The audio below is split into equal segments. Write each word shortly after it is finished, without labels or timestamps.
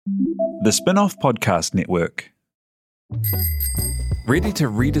The Spin-off Podcast Network. Ready to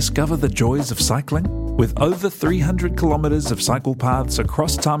rediscover the joys of cycling? With over 300 kilometres of cycle paths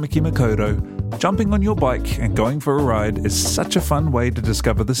across Tāmaki Makaurau, jumping on your bike and going for a ride is such a fun way to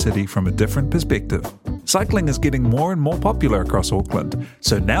discover the city from a different perspective. Cycling is getting more and more popular across Auckland,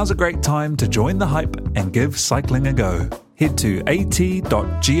 so now's a great time to join the hype and give cycling a go. Head to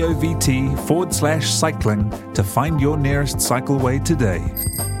at.govt/cycling to find your nearest cycleway today.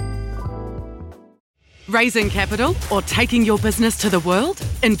 Raising capital or taking your business to the world?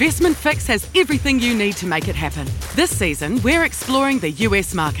 Investment Fix has everything you need to make it happen. This season, we're exploring the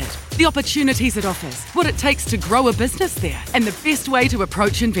US market, the opportunities it offers, what it takes to grow a business there, and the best way to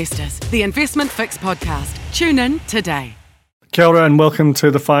approach investors. The Investment Fix podcast. Tune in today. Kia ora and welcome to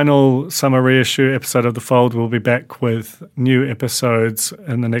the final summer reissue episode of The Fold. We'll be back with new episodes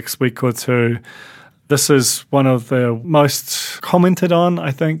in the next week or two. This is one of the most commented on,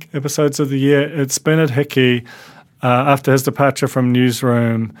 I think, episodes of the year. It's Bernard Hickey, after his departure from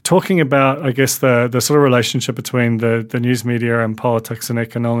Newsroom, talking about, I guess, the sort of relationship between the news media and politics and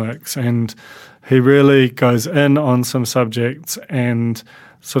economics. And he really goes in on some subjects and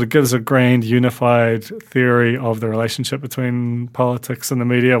sort of gives a grand, unified theory of the relationship between politics and the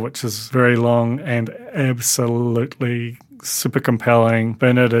media, which is very long and absolutely super compelling.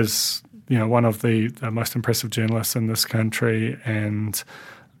 Bernard is one of the most impressive journalists in this country, and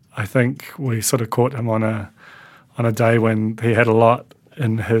I think we sort of caught him on a day when he had a lot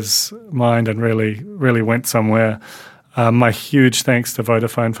in his mind and really went somewhere. My huge thanks to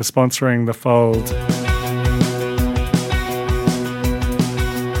Vodafone for sponsoring The Fold.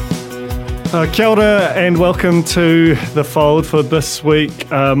 Kia ora and welcome to The Fold for this week.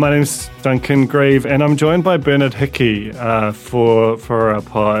 My name's Duncan Grieve and I'm joined by Bernard Hickey for our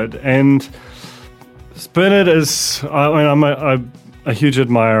pod. And Bernard is, I'm a huge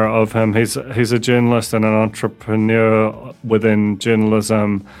admirer of him. He's a journalist and an entrepreneur within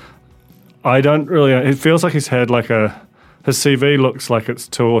journalism. It feels like he's had his CV looks like it's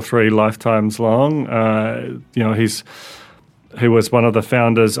 2 or 3 lifetimes long. He was one of the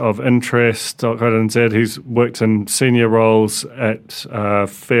founders of Interest.co.nz. He's worked in senior roles at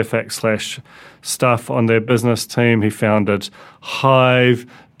Fairfax/Stuff on their business team. He founded Hive.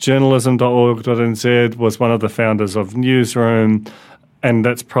 Journalism.org.nz was one of the founders of Newsroom. And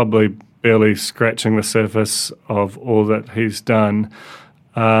that's probably barely scratching the surface of all that he's done.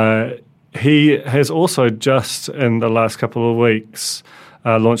 He has also just in the last couple of weeks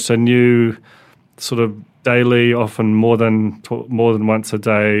launched a new sort of daily, often more than once a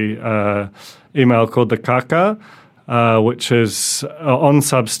day, email called the Kaka, which is on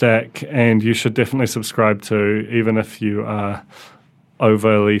Substack, and you should definitely subscribe to, even if you are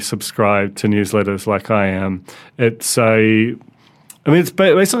overly subscribed to newsletters like I am. It's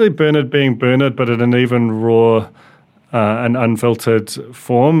basically Bernard being Bernard, but in an even raw and unfiltered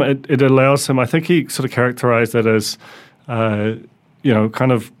form. It allows him, I think he sort of characterized it as,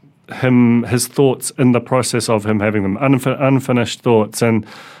 kind of his thoughts in the process of him having them, unfinished thoughts. And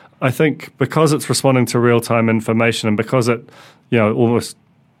I think because it's responding to real-time information and because it,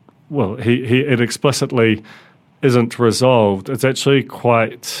 it explicitly isn't resolved, it's actually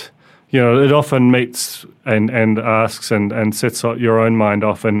quite, it often meets and asks and sets your own mind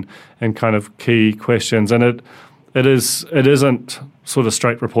off in kind of key questions. And it isn't sort of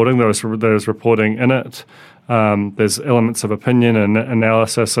straight reporting. There's reporting in it. There's elements of opinion and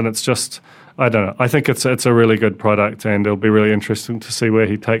analysis, and it's just, I don't know. I think it's a really good product, and it'll be really interesting to see where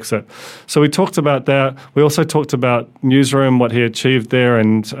he takes it. So we talked about that. We also talked about Newsroom, what he achieved there,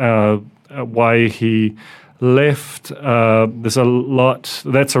 and why he left. There's a lot.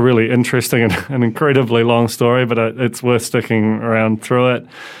 That's a really interesting and incredibly long story, but it's worth sticking around through it.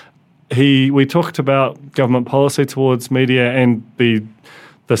 We talked about government policy towards media and the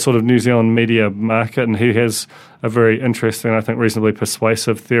sort of New Zealand media market, and he has a very interesting, I think, reasonably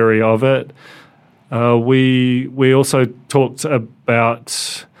persuasive theory of it. We also talked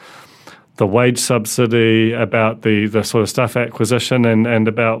about the wage subsidy, about the sort of staff acquisition, and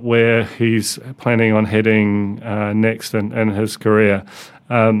about where he's planning on heading next in his career.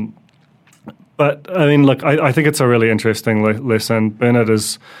 But I mean, look, I think it's a really interesting lesson. Bernard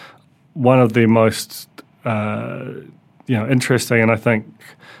is one of the most interesting, and I think,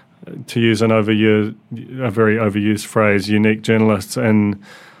 to use a very overused phrase, unique journalists in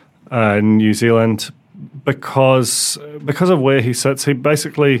New Zealand because of where he sits. He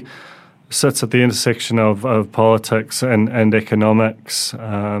basically sits at the intersection of politics and economics,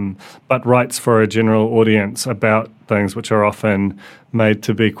 but writes for a general audience about things which are often made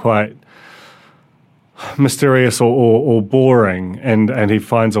to be quite mysterious or boring, and he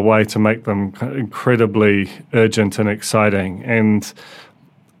finds a way to make them incredibly urgent and exciting. And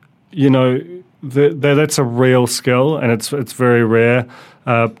that's a real skill, and it's very rare.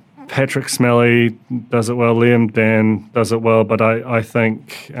 Patrick Smelly does it well, Liam Dan does it well, but I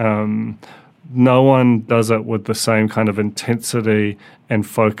think no one does it with the same kind of intensity and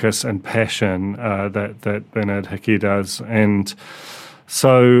focus and passion that Bernard Hickey does. And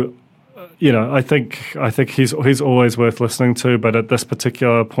so, I think he's always worth listening to, but at this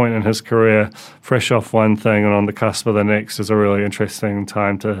particular point in his career, fresh off one thing and on the cusp of the next, is a really interesting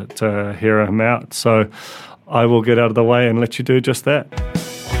time to hear him out. So I will get out of the way and let you do just that.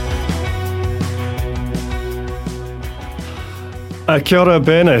 Kia ora,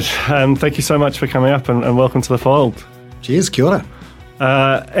 Bernard. Thank you so much for coming up and welcome to the fold. Cheers, kia ora.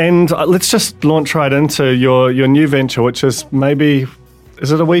 And let's just launch right into your new venture, which is maybe...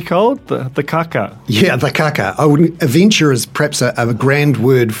 Is it a week old? The kaka? Yeah, the kaka. A venture is perhaps a grand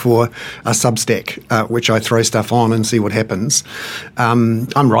word for a Substack, which I throw stuff on and see what happens. I'm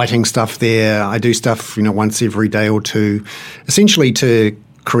writing stuff there. I do stuff, once every day or two, essentially to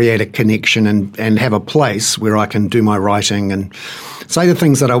create a connection and have a place where I can do my writing and say the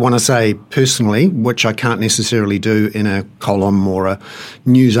things that I want to say personally, which I can't necessarily do in a column or a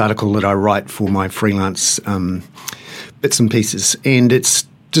news article that I write for my freelance bits and pieces. And it's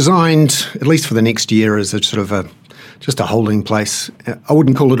designed, at least for the next year, as a sort of just a holding place. I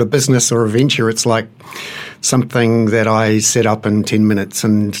wouldn't call it a business or a venture. It's like something that I set up in 10 minutes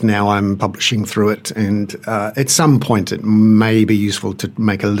and now I'm publishing through it. And at some point it may be useful to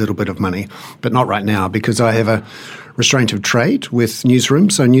make a little bit of money, but not right now because I have a restraint of trade with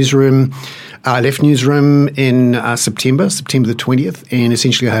Newsroom. So I left Newsroom in September the 20th, and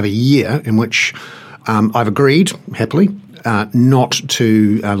essentially I have a year in which I've agreed, happily, not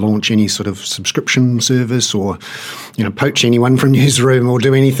to launch any sort of subscription service or, poach anyone from Newsroom or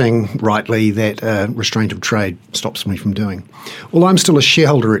do anything rightly that restraint of trade stops me from doing. Although I'm still a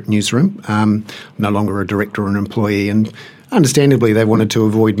shareholder at Newsroom, no longer a director or an employee, and understandably they wanted to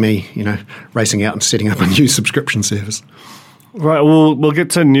avoid me, racing out and setting up a new subscription service. Right, we'll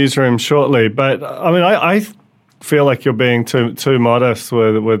get to Newsroom shortly, but I feel like you're being too modest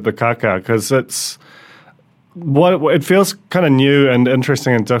with the kaka, because it feels kind of new and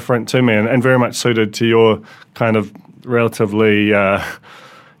interesting and different to me, and very much suited to your kind of relatively. You're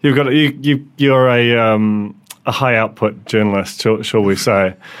a high output journalist, shall we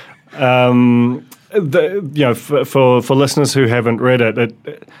say? For listeners who haven't read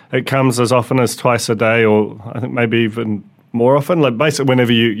it comes as often as twice a day, or I think maybe even more often. Like basically,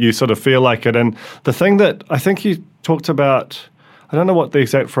 whenever you sort of feel like it. And the thing that I think you talked about, I don't know what the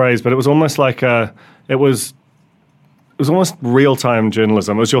exact phrase, but it was almost like it was almost real-time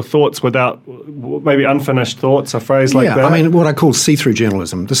journalism. It was your thoughts without maybe unfinished thoughts, a phrase like that. Yeah, I mean, what I call see-through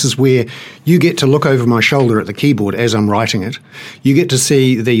journalism. This is where you get to look over my shoulder at the keyboard as I'm writing it. You get to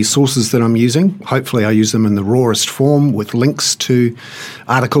see the sources that I'm using. Hopefully I use them in the rawest form with links to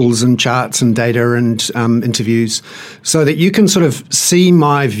articles and charts and data and interviews, so that you can sort of see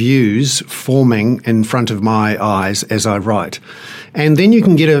my views forming in front of my eyes as I write. And then you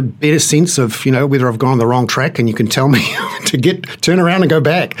can get a better sense of, whether I've gone on the wrong track, and you can tell me to turn around and go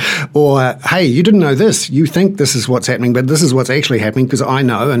back. Or, hey, you didn't know this. You think this is what's happening, but this is what's actually happening because I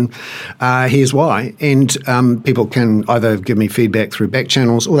know, and here's why. And people can either give me feedback through back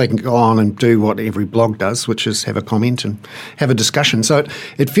channels, or they can go on and do what every blog does, which is have a comment and have a discussion. So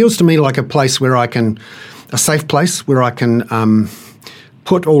it feels to me like a place where a safe place where I can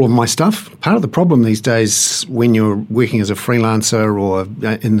put all of my stuff. Part of the problem these days when you're working as a freelancer or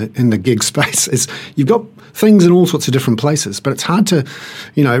in the gig space is you've got things in all sorts of different places, but it's hard to,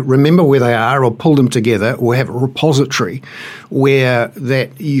 remember where they are or pull them together or have a repository where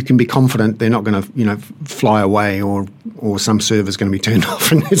that you can be confident they're not going to, fly away or some server's going to be turned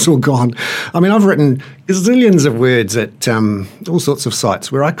off and it's all gone. I mean, I've written gazillions of words at all sorts of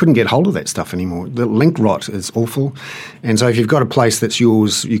sites where I couldn't get hold of that stuff anymore. The link rot is awful. And so if you've got a place that's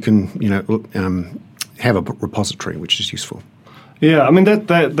yours, you can, have a repository, which is useful. Yeah, I mean,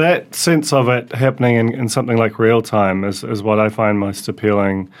 that sense of it happening in something like real time is what I find most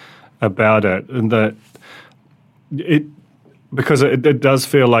appealing about it, and that because it does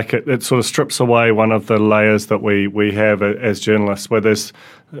feel like it sort of strips away one of the layers that we have as journalists, where there's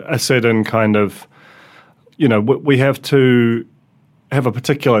a certain kind of, we have to have a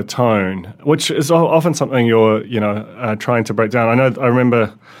particular tone, which is often something you're, trying to break down. I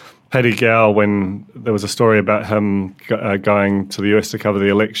remember Paddy Gow, when there was a story about him going to the US to cover the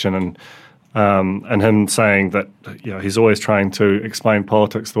election, and and him saying that he's always trying to explain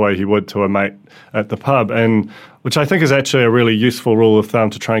politics the way he would to a mate at the pub, and which I think is actually a really useful rule of thumb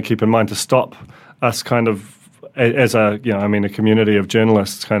to try and keep in mind to stop us kind of as a community of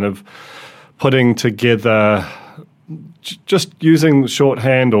journalists kind of putting together just using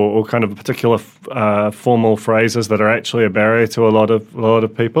shorthand or kind of particular formal phrases that are actually a barrier to a lot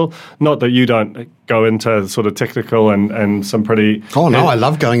of people. Not that you don't go into sort of technical and some pretty I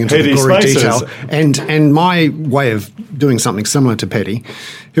love going into the gory detail. And my way of doing something similar to Paddy,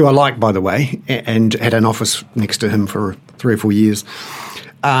 who I like, by the way, and had an office next to him for 3 or 4 years,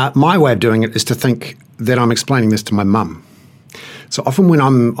 my way of doing it is to think that I'm explaining this to my mum. So often when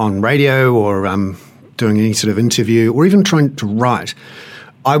I'm on radio or doing any sort of interview or even trying to write,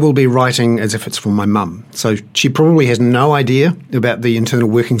 I will be writing as if it's for my mum. So she probably has no idea about the internal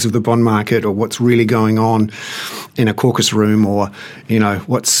workings of the bond market or what's really going on in a caucus room, or why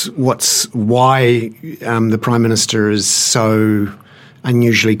the Prime Minister is so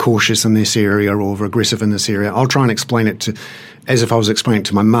unusually cautious in this area or aggressive in this area. I'll try and explain it as if I was explaining it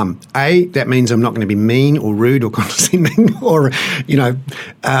to my mum. That means I'm not going to be mean or rude or condescending or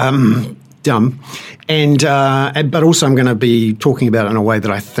dumb, but also I'm going to be talking about it in a way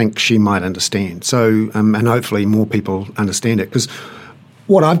that I think she might understand. So, and hopefully more people understand it, because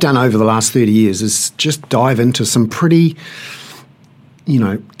what I've done over the last 30 years is just dive into some pretty,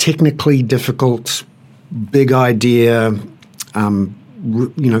 technically difficult, big idea,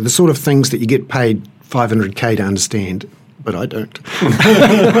 the sort of things that you get paid $500K to understand, but I don't.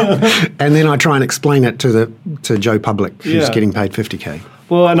 And then I try and explain it to Joe Public, who's getting paid $50K.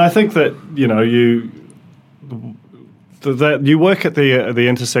 Well, and I think that that you work at the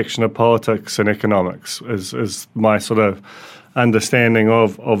intersection of politics and economics is my sort of understanding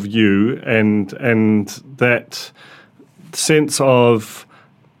of you, and that sense of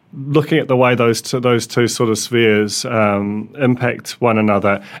looking at the way those two sort of spheres impact one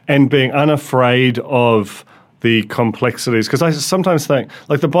another, and being unafraid of the complexities. Because I sometimes think,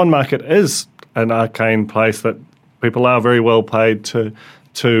 like, the bond market is an arcane place that people are very well paid to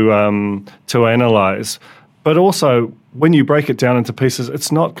analyse, but also when you break it down into pieces,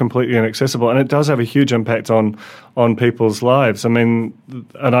 it's not completely inaccessible, and it does have a huge impact on people's lives. I mean,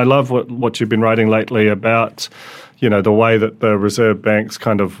 and I love what you've been writing lately about, the way that the Reserve Bank's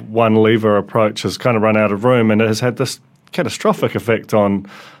kind of one lever approach has kind of run out of room, and it has had this catastrophic effect on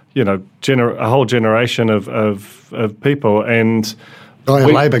a whole generation of people. And a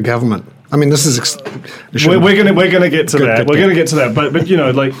Labor government. I mean, this is we're going to get to that. We're going to get to that. But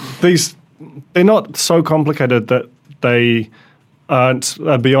like these, they're not so complicated that they aren't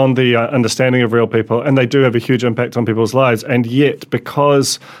beyond the understanding of real people, and they do have a huge impact on people's lives. And yet,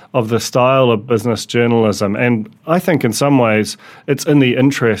 because of the style of business journalism, and I think in some ways it's in the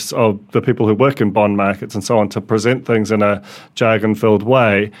interests of the people who work in bond markets and so on to present things in a jargon-filled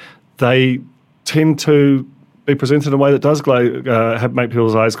way, they tend to be presented in a way that does make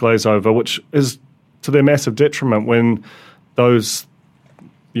people's eyes glaze over, which is to their massive detriment when those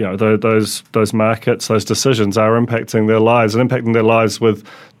markets, those decisions are impacting their lives with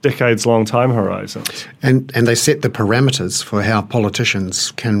decades-long time horizons. And they set the parameters for how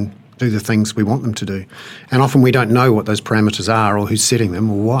politicians can do the things we want them to do. And often we don't know what those parameters are or who's setting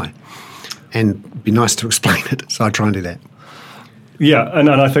them or why. And it'd be nice to explain it, so I try and do that. Yeah, and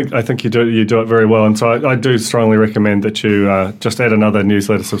I think you do it very well, and so I do strongly recommend that you just add another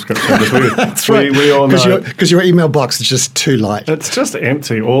newsletter subscription. That's right. We all know because your email box is just too light. It's just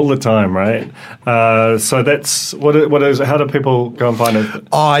empty all the time, right? So that's what is. How do people go and find it?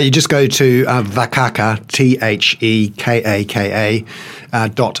 You just go to thekaka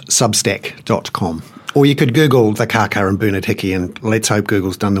THEKAKA.substack.com, or you could Google The Kaka and Bernard Hickey, and let's hope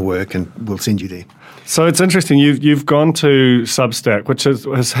Google's done the work, and we'll send you there. So it's interesting. You've gone to Substack, which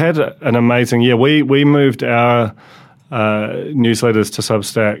has had an amazing year. We moved our newsletters to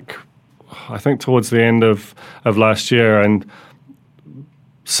Substack, I think, towards the end of last year, and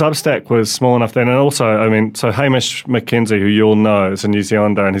Substack was small enough then. And also, I mean, so Hamish McKenzie, who you'll know, is a New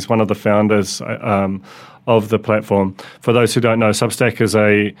Zealander, and he's one of the founders of the platform. For those who don't know, Substack is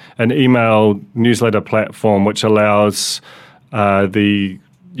an email newsletter platform which allows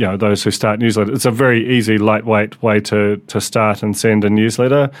those who start newsletters. It's a very easy, lightweight way to start and send a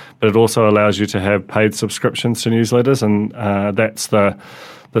newsletter, but it also allows you to have paid subscriptions to newsletters, and that's the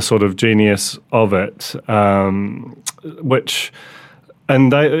sort of genius of it. And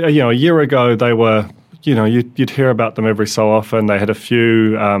they, a year ago they were, you'd hear about them every so often. They had a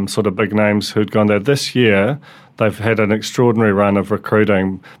few sort of big names who'd gone there. This year they've had an extraordinary run of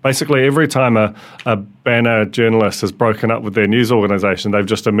recruiting. Basically, every time a banner journalist has broken up with their news organisation, they've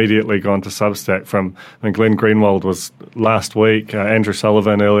just immediately gone to Substack. Glenn Greenwald was last week, Andrew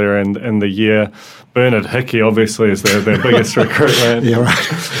Sullivan earlier in the year. Bernard Hickey, obviously, is their biggest recruitment. Yeah,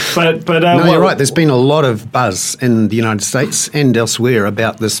 right. But you're right. There's been a lot of buzz in the United States and elsewhere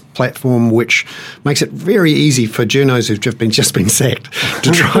about this platform, which makes it very easy for journos who've just been sacked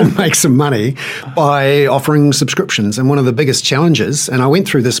to try and make some money by offering subscriptions. And one of the biggest challenges, and I went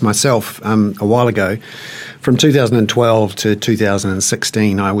through this myself a while ago, from 2012 to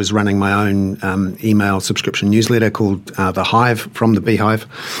 2016, I was running my own email subscription newsletter called The Hive, from the Beehive.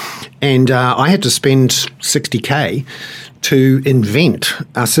 And I had to spend $60K to invent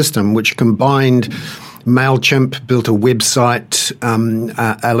a system which combined MailChimp, built a website,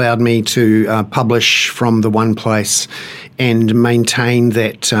 allowed me to publish from the one place and maintain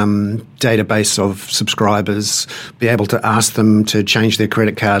that database of subscribers, be able to ask them to change their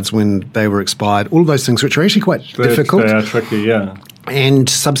credit cards when they were expired, all of those things, which are actually quite difficult. They are tricky, yeah. And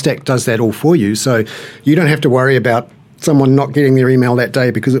Substack does that all for you. So you don't have to worry about someone not getting their email that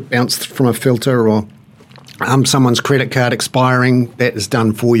day because it bounced from a filter, or someone's credit card expiring. That is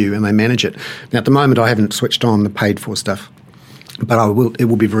done for you, and they manage it. Now, at the moment, I haven't switched on the paid-for stuff, but it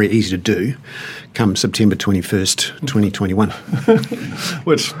will be very easy to do come September 21st, 2021.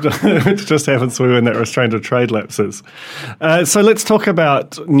 which just happens when that restraint of trade lapses. So let's talk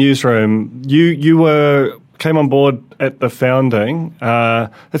about Newsroom. You came on board at the founding.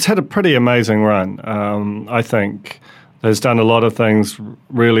 It's had a pretty amazing run, I think. Has done a lot of things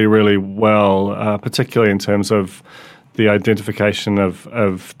really, really well, particularly in terms of the identification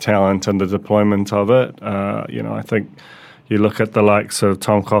of talent and the deployment of it. I think you look at the likes of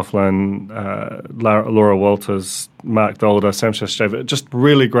Tom Coughlin, Laura Walters, Mark Dolder, Sam Shastava, just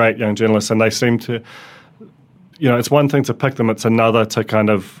really great young journalists, and they seem to, it's one thing to pick them, it's another to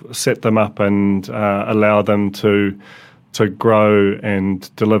kind of set them up and allow them to grow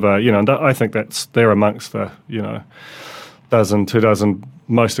and deliver. And I think they're amongst the, 2 dozen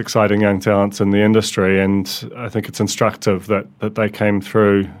most exciting young talents in the industry, and I think it's instructive that they came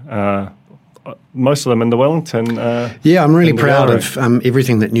through, most of them in the Wellington. I'm really proud of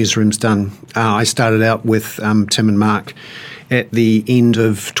everything that Newsroom's done. I started out with Tim and Mark at the end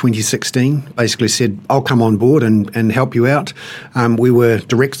of 2016, basically said, I'll come on board and help you out. We were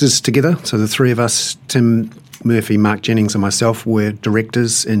directors together, so the three of us, Tim Murphy, Mark Jennings and myself, were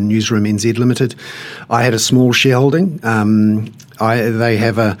directors in Newsroom NZ Limited. I had a small shareholding. They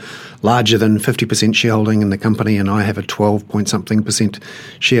have a larger than 50% shareholding in the company, and I have a 12-point-something%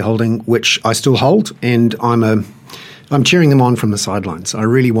 shareholding, which I still hold, and I'm cheering them on from the sidelines. I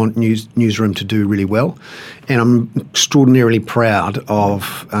really want Newsroom to do really well, and I'm extraordinarily proud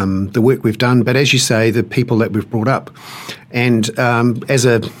of the work we've done, but as you say, the people that we've brought up. And as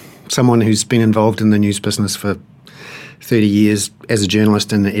someone who's been involved in the news business for 30 years as a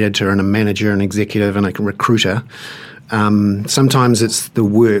journalist and an editor and a manager and executive and a recruiter, sometimes it's the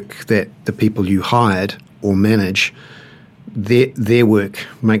work that the people you hired or manage, their work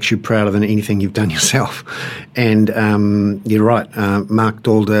makes you prouder than anything you've done yourself. And you're right, Mark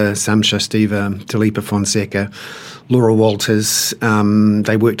Dolder, Sam Shastava, Talipa Fonseca, Laura Walters,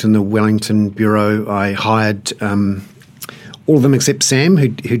 they worked in the Wellington Bureau. I hired all of them except Sam,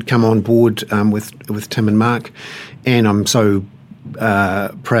 who'd come on board with Tim and Mark, and I'm so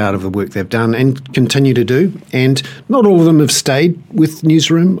proud of the work they've done and continue to do. And not all of them have stayed with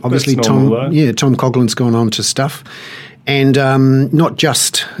Newsroom. Obviously, Tom Coughlin's gone on to Stuff, and not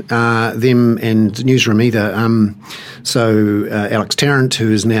just them and Newsroom either. So Alex Tarrant,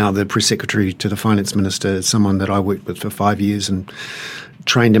 who is now the press secretary to the finance minister, is someone that I worked with for 5 years and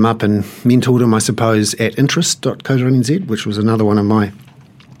trained him up and mentored him, I suppose, at interest.co.nz, which was another one of my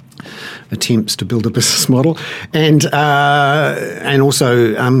attempts to build a business model. And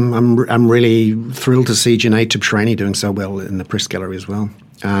also I'm really thrilled to see Janae Tibshrani doing so well in the press gallery as well,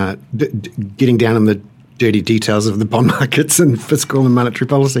 getting down in the dirty details of the bond markets and fiscal and monetary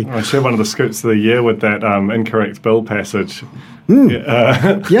policy. I shared one of the scoops of the year with that incorrect bill passage.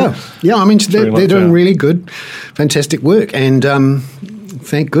 Yeah. I mean, they're doing really good, fantastic work, and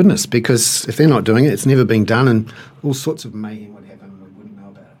thank goodness, because if they're not doing it, it's never been done, and all sorts of mayhem would happen we wouldn't know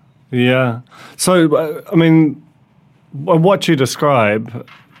about it. Yeah. So, I mean, what you describe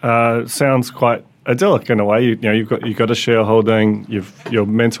sounds quite idyllic in a way. You've got a shareholding, you're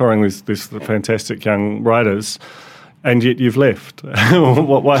mentoring these fantastic young writers, and yet you've left.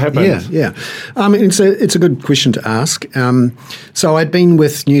 What happened? Yeah. It's a good question to ask. So I'd been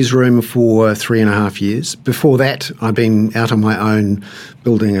with Newsroom for 3.5 years. Before that, I'd been out on my own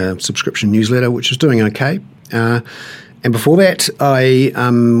building a subscription newsletter, which was doing okay. And before that, I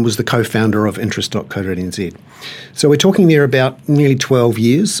was the co-founder of interest.co.nz. So we're talking there about nearly 12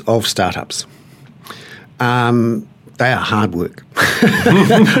 years of startups. They are hard work.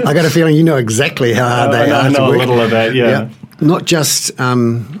 I got a feeling you know exactly how hard they are to work. I know a little of that, yeah. Not just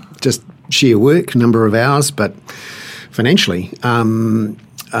sheer work, number of hours, but financially.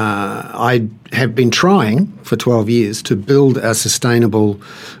 I have been trying for 12 years to build a sustainable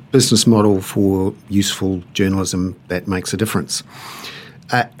business model for useful journalism that makes a difference.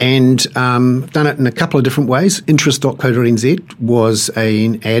 And done it in a couple of different ways. Interest.co.nz was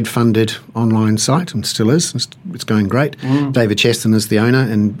an ad-funded online site and still is. It's going great. David Chaston is the owner,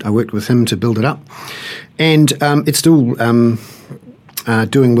 and I worked with him to build it up. And it's still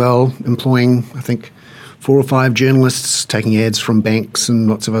doing well, employing, I think, 4 or 5 journalists, taking ads from banks and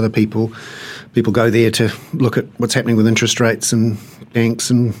lots of other people. People go there to look at what's happening with interest rates and banks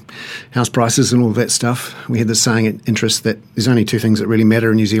and house prices and all of that stuff. We had this saying at Interest that there's only 2 things that really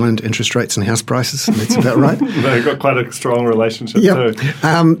matter in New Zealand, interest rates and house prices. And that's about right. They've got quite a strong relationship too.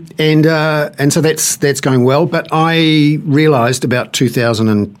 And so that's going well. But I realised about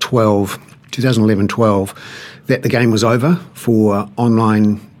 2011-12, that the game was over for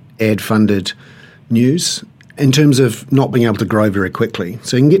online ad-funded news in terms of not being able to grow very quickly.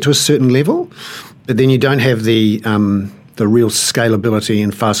 So you can get to a certain level, but then you don't have the real scalability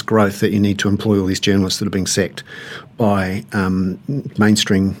and fast growth that you need to employ all these journalists that are being sacked by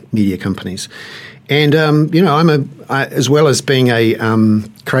mainstream media companies. And, as well as being a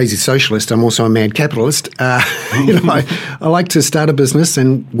crazy socialist, I'm also a mad capitalist. I like to start a business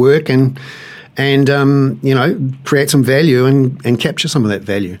and work and create some value and capture some of that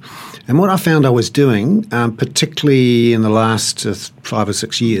value. And what I found I was doing, particularly in the last 5 or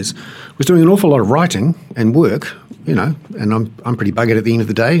 6 years, was doing an awful lot of writing and work, and I'm pretty buggered at the end of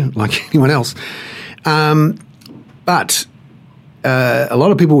the day, like anyone else. But a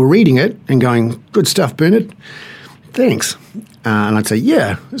lot of people were reading it and going, "Good stuff, Bernard. Thanks." And I'd say,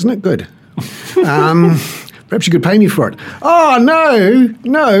 "Yeah, isn't it good? Perhaps you could pay me for it." "Oh, no,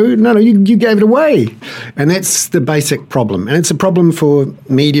 you gave it away." And that's the basic problem. And it's a problem for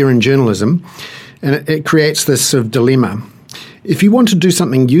media and journalism. And it creates this sort of dilemma. If you want to do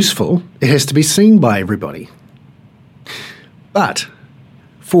something useful, it has to be seen by everybody. But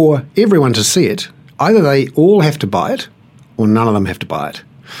for everyone to see it, either they all have to buy it or none of them have to buy it.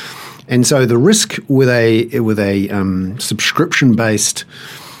 And so the risk with a subscription-based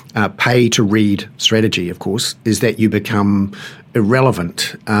pay-to-read strategy, of course, is that you become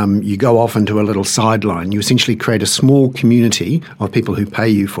irrelevant. You go off into a little sideline. You essentially create a small community of people who pay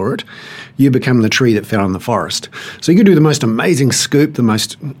you for it. You become the tree that fell in the forest. So you can do the most amazing scoop, the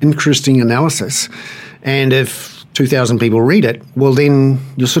most interesting analysis, and if 2,000 people read it, well, then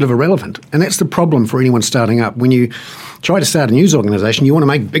you're sort of irrelevant. And that's the problem for anyone starting up. When you try to start a news organisation, you want to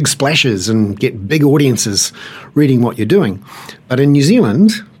make big splashes and get big audiences reading what you're doing. But in New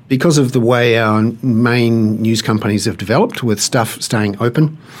Zealand, because of the way our main news companies have developed, with stuff staying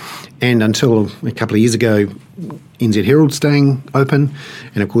open, and until a couple of years ago, NZ Herald staying open,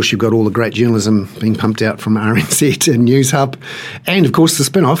 and of course you've got all the great journalism being pumped out from RNZ and News Hub, and of course the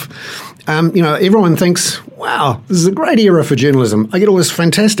spin-off, everyone thinks, wow, this is a great era for journalism. I get all this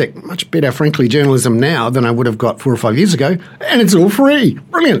fantastic, much better, frankly, journalism now than I would have got 4 or 5 years ago, and it's all free.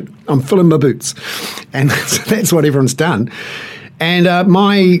 Brilliant. I'm filling my boots. And that's what everyone's done. And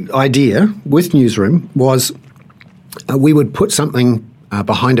my idea with Newsroom was we would put something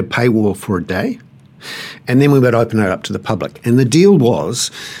behind a paywall for a day, and then we would open it up to the public. And the deal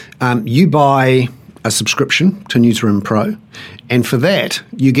was you buy a subscription to Newsroom Pro, and for that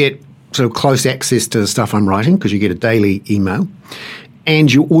you get sort of close access to the stuff I'm writing because you get a daily email,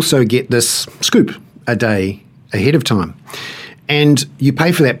 and you also get this scoop a day ahead of time. And you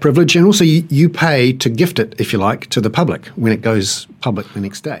pay for that privilege, and also you pay to gift it, if you like, to the public when it goes public the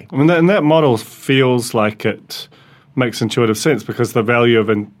next day. I mean, and that model feels like it makes intuitive sense because the value of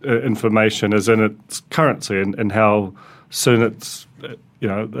information is in its currency and how soon it's,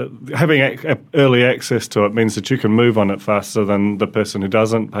 having early access to it means that you can move on it faster than the person who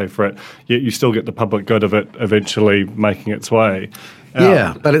doesn't pay for it, yet you still get the public good of it eventually making its way out.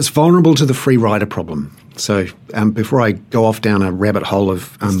 Yeah, but it's vulnerable to the free rider problem. So before I go off down a rabbit hole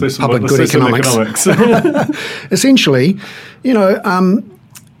of public good economics. Essentially, I'm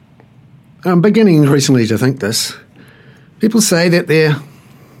beginning recently to think this. People say that they're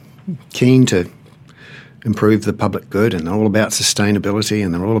keen to improve the public good, and they're all about sustainability,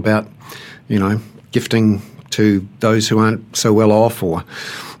 and they're all about, gifting to those who aren't so well off, or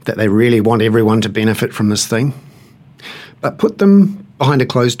that they really want everyone to benefit from this thing. But put them behind a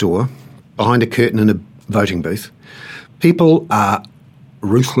closed door, behind a curtain in a voting booth, people are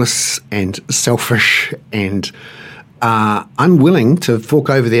ruthless and selfish and are unwilling to fork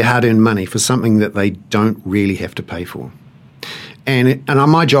over their hard-earned money for something that they don't really have to pay for. And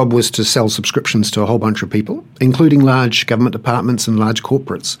my job was to sell subscriptions to a whole bunch of people, including large government departments and large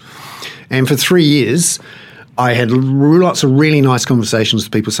corporates. And for 3 years, I had lots of really nice conversations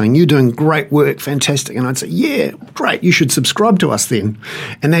with people saying, "You're doing great work, fantastic." And I'd say, "Yeah, great, you should subscribe to us then."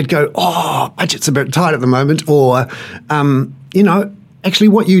 And they'd go, "Oh, budget's a bit tight at the moment," or, "Actually,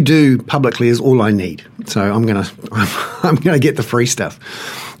 what you do publicly is all I need, so I'm gonna get the free stuff."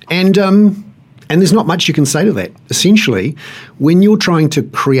 And there's not much you can say to that. Essentially, when you're trying to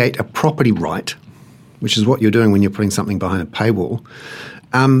create a property right, which is what you're doing when you're putting something behind a paywall,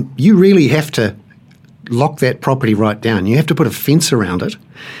 you really have to lock that property right down. You have to put a fence around it,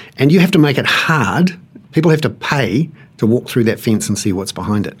 and you have to make it hard. People have to pay to walk through that fence and see what's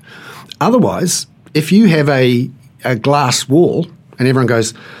behind it. Otherwise, if you have a glass wall and everyone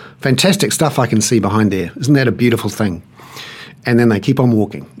goes, "Fantastic stuff I can see behind there. Isn't that a beautiful thing?" And then they keep on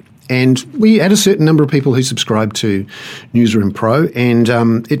walking. And we had a certain number of people who subscribed to Newsroom Pro, and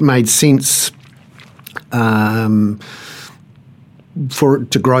it made sense for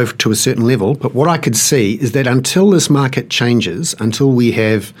it to grow to a certain level. But what I could see is that until this market changes, until we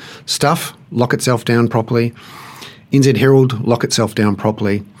have Stuff lock itself down properly, NZ Herald lock itself down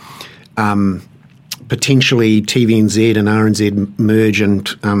properly, potentially TVNZ and RNZ merge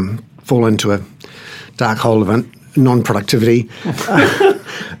and fall into a dark hole of non-productivity,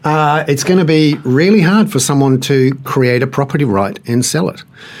 it's going to be really hard for someone to create a property right and sell it.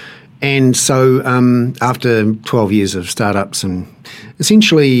 And so after 12 years of startups and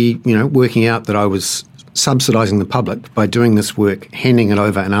essentially, working out that I was subsidising the public by doing this work, handing it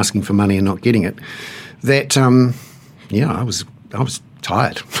over and asking for money and not getting it, that, I was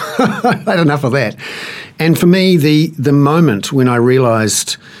tired. I had enough of that. And for me, the moment when I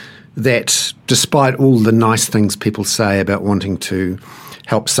realised that despite all the nice things people say about wanting to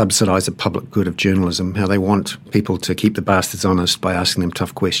help subsidise a public good of journalism, how they want people to keep the bastards honest by asking them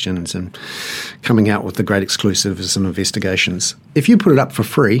tough questions and coming out with the great exclusives and investigations. If you put it up for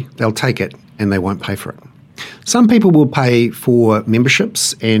free, they'll take it and they won't pay for it. Some people will pay for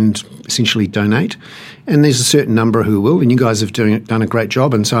memberships and essentially donate, and there's a certain number who will, and you guys have done a great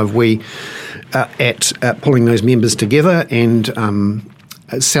job, and so have we at pulling those members together and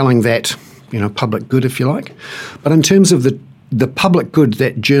selling that, public good, if you like. But in terms of the public good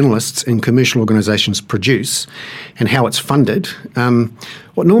that journalists and commercial organisations produce and how it's funded,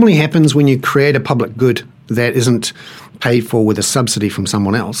 what normally happens when you create a public good that isn't paid for with a subsidy from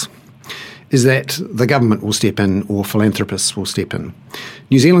someone else is that the government will step in or philanthropists will step in.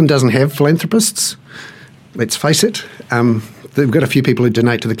 New Zealand doesn't have philanthropists, let's face it. They've got a few people who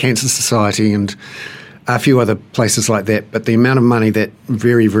donate to the Cancer Society and a few other places like that, but the amount of money that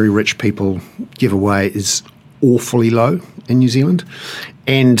very, very rich people give away is awfully low in New Zealand.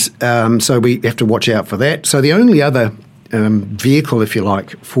 And so we have to watch out for that. So the only other vehicle, if you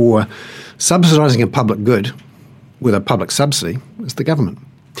like, for subsidising a public good with a public subsidy is the government.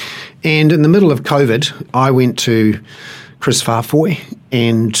 And in the middle of COVID, I went to Chris Farfoy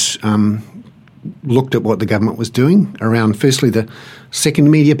and looked at what the government was doing around, firstly, the second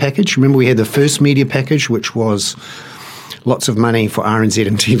media package. Remember, we had the first media package, which was lots of money for RNZ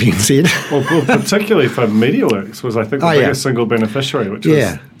and TVNZ. Well, particularly for MediaWorks was, I think, the biggest single beneficiary. Which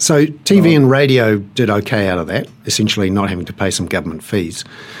was, so TV and radio did okay out of that, essentially not having to pay some government fees.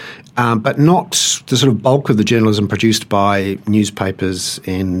 But not the sort of bulk of the journalism produced by newspapers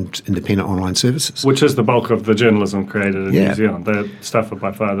and independent online services. Which is the bulk of the journalism created in New Zealand. They're Stuff are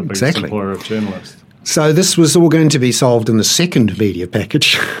by far the biggest employer of journalists. So this was all going to be solved in the second media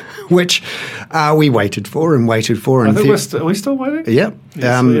package, which we waited for. And I think are we still waiting? Yeah.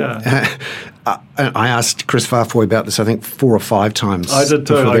 Yes, I asked Chris Farfoy about this, I think, 4 or 5 times. I did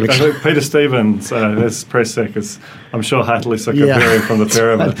too. I think Peter Stevens, his press sec, is, I'm sure, heartily sick of hearing from the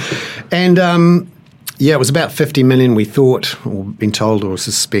pyramid. And, it was about 50 million, we thought, or been told or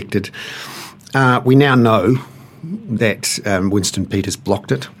suspected. We now know that Winston Peters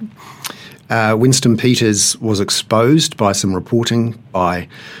blocked it. Winston Peters was exposed by some reporting by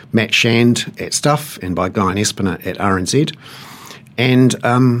Matt Shand at Stuff and by Guy and Espiner at RNZ. And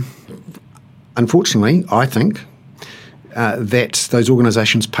unfortunately, I think that those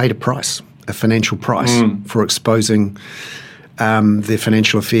organisations paid a financial price for exposing the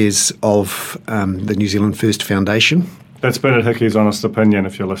financial affairs of the New Zealand First Foundation. That's Bernard Hickey's honest opinion,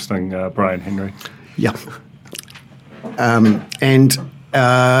 if you're listening, Brian Henry. Yeah. And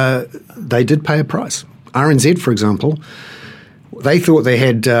they did pay a price. RNZ, for example, they thought they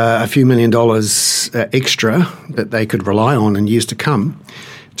had a few $1 million extra that they could rely on in years to come.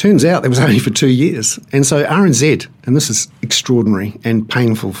 Turns out that was only for 2 years. And so RNZ, and this is extraordinary and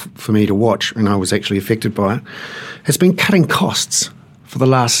painful for me to watch, and I was actually affected by it, has been cutting costs for the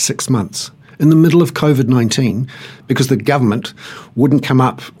last 6 months in the middle of COVID-19 because the government wouldn't come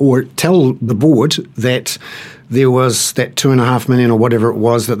up or tell the board that there was that $2.5 million or whatever it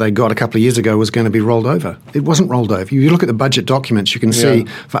was that they got a couple of years ago was going to be rolled over. It wasn't rolled over. You look at the budget documents, you can see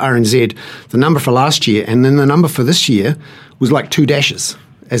for RNZ, the number for last year and then the number for this year was like 2 dashes,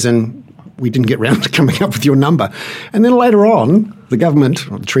 as in we didn't get round to coming up with your number. And then later on, the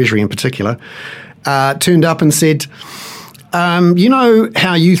government, or the Treasury in particular, turned up and said, you know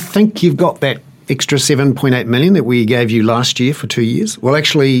how you think you've got that extra $7.8 million that we gave you last year for 2 years? Well,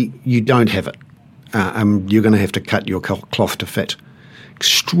 actually, you don't have it. You're going to have to cut your cloth to fit.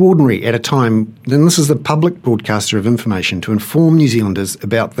 Extraordinary at a time, then this is the public broadcaster of information to inform New Zealanders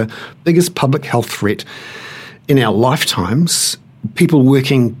about the biggest public health threat in our lifetimes, people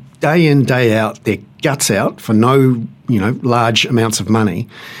working day in, day out, their guts out for no, large amounts of money,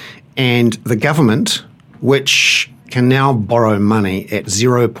 and the government, which can now borrow money at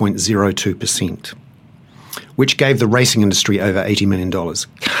 0.02%, which gave the racing industry over $80 million,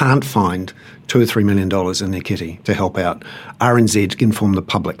 can't find $2 or $3 million in their kitty to help out RNZ, inform the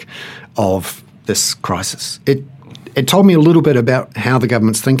public of this crisis. It told me a little bit about how the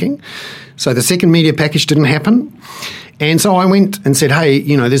government's thinking. So the second media package didn't happen. And so I went and said, hey,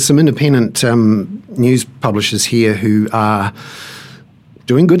 there's some independent news publishers here who are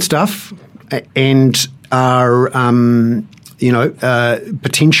doing good stuff and are,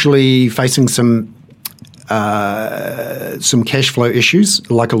 potentially facing some cash flow issues,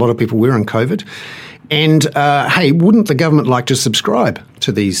 like a lot of people were in COVID. And, hey, wouldn't the government like to subscribe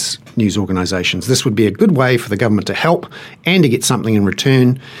to these news organisations? This would be a good way for the government to help and to get something in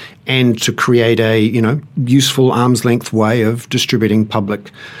return and to create a, useful arm's length way of distributing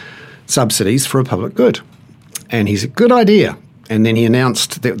public subsidies for a public good. And he said, good idea. And then he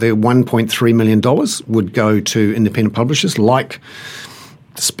announced that the $1.3 million would go to independent publishers like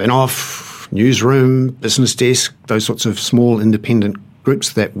the Spin-Off, Newsroom, Business Desk, those sorts of small independent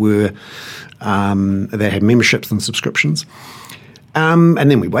groups that were that had memberships and subscriptions. And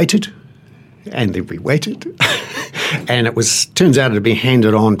then we waited, and then we waited. And it turns out it had been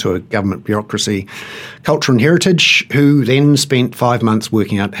handed on to a government bureaucracy, Culture and Heritage, who then spent 5 months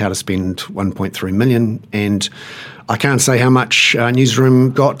working out how to spend $1.3 million. And I can't say how much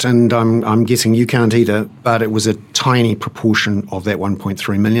Newsroom got, and I'm guessing you can't either, but it was a tiny proportion of that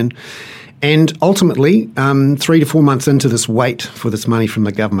 $1.3 million. And ultimately, 3 to 4 months into this wait for this money from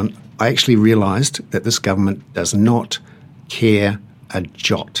the government, I actually realised that this government does not care a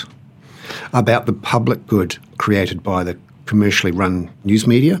jot about the public good created by the commercially run news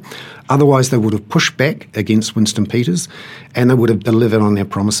media. Otherwise, they would have pushed back against Winston Peters and they would have delivered on their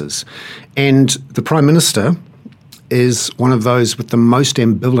promises. And the Prime Minister is one of those with the most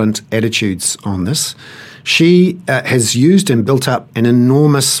ambivalent attitudes on this. She has used and built up an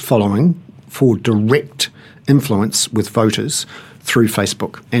enormous following for direct influence with voters through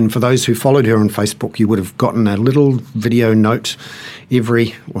Facebook. And for those who followed her on Facebook, you would have gotten a little video note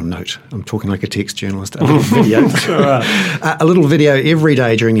I'm talking like a text journalist, a little video, a little video every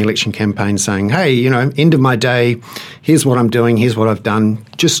day during the election campaign saying, hey, end of my day, here's what I'm doing, here's what I've done,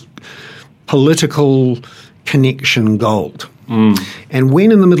 just political connection gold. And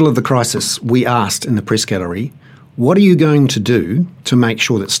when in the middle of the crisis, we asked in the press gallery, what are you going to do to make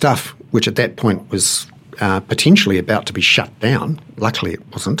sure that stuff, which at that point was potentially about to be shut down, luckily it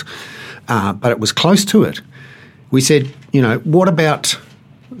wasn't, but it was close to it. We said, what about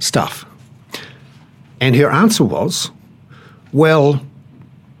stuff? And her answer was, well,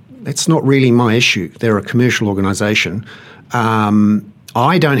 that's not really my issue. They're a commercial organisation.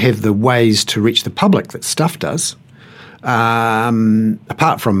 I don't have the ways to reach the public that Stuff does,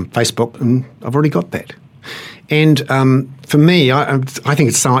 apart from Facebook, and I've already got that. And for me, I think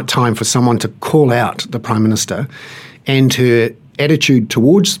it's time for someone to call out the Prime Minister and her attitude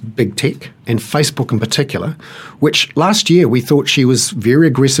towards big tech and Facebook in particular, which last year we thought she was very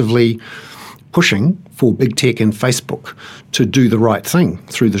aggressively pushing for big tech and Facebook to do the right thing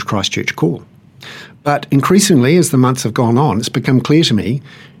through the Christchurch call. But increasingly, as the months have gone on, it's become clear to me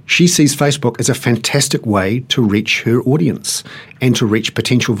she sees Facebook as a fantastic way to reach her audience and to reach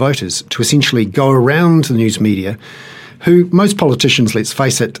potential voters, to essentially go around the news media, who most politicians, let's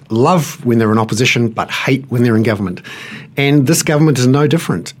face it, love when they're in opposition but hate when they're in government. And this government is no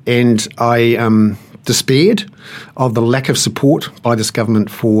different. And I despaired of the lack of support by this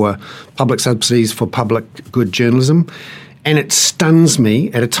government for public subsidies, for public good journalism. And it stuns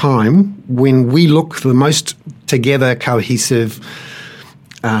me at a time when we look the most together, cohesive,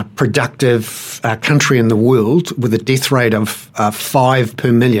 productive country in the world, with a death rate of 5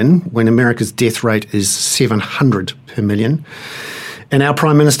 per million, when America's death rate is 700 per million. And our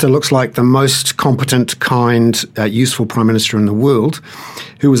Prime Minister looks like the most competent, kind, useful Prime Minister in the world,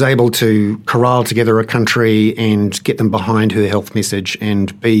 who was able to corral together a country and get them behind her health message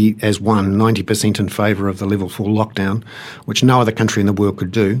and be, as one, 90% in favour of the level 4 lockdown, which no other country in the world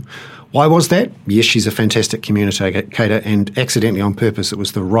could do. Why was that? Yes, she's a fantastic communicator, and accidentally on purpose it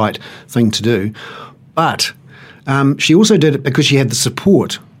was the right thing to do. But she also did it because she had the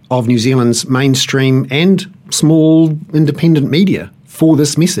support of New Zealand's mainstream and small independent media for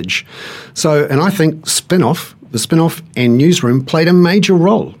this message. So, and I think the Spinoff and Newsroom played a major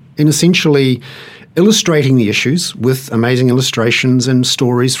role in essentially illustrating the issues with amazing illustrations and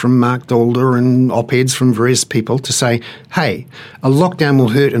stories from Mark Dolder and op-eds from various people to say, hey, a lockdown will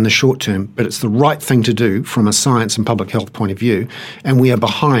hurt in the short term, but it's the right thing to do from a science and public health point of view, and we are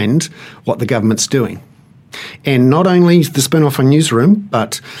behind what the government's doing. And not only the Spinoff and Newsroom,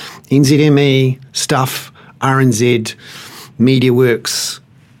 but NZME, Stuff, RNZ, MediaWorks,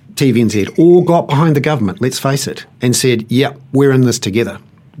 TVNZ, all got behind the government, let's face it, and said, yep, we're in this together.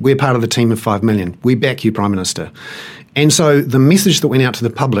 We're part of the team of 5 million. We back you, Prime Minister. And so the message that went out to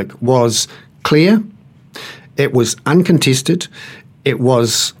the public was clear, it was uncontested, it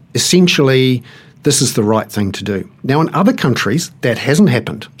was essentially, this is the right thing to do. Now, in other countries, that hasn't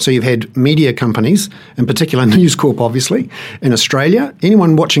happened. So you've had media companies, in particular News Corp, obviously, in Australia.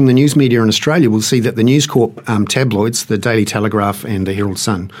 Anyone watching the news media in Australia will see that the News Corp tabloids, the Daily Telegraph and the Herald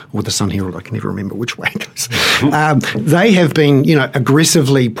Sun, or the Sun Herald, I can never remember which way it goes, they have been,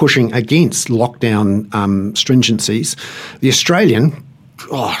 aggressively pushing against lockdown stringencies. The Australian,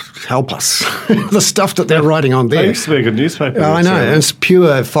 help us. The stuff that they're writing on there. They used to be a good newspaper. I know. It's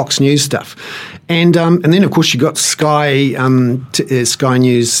pure Fox News stuff. And then, of course, you've got Sky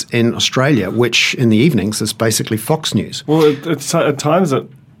News in Australia, which in the evenings is basically Fox News. Well, it's at times it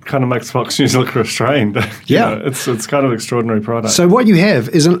kind of makes Fox News look restrained. Yeah. It's kind of extraordinary product. So what you have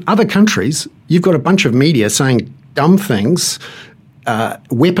is in other countries, you've got a bunch of media saying dumb things,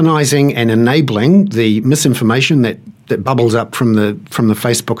 weaponizing and enabling the misinformation that bubbles up from the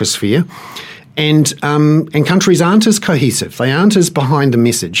Facebookosphere, and countries aren't as cohesive. They aren't as behind the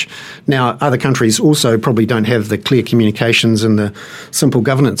message. Now, other countries also probably don't have the clear communications and the simple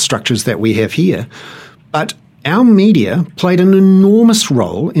governance structures that we have here, but our media played an enormous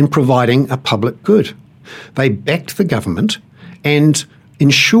role in providing a public good. They backed the government and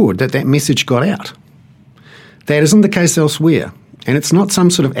ensured that message got out. That isn't the case elsewhere. And it's not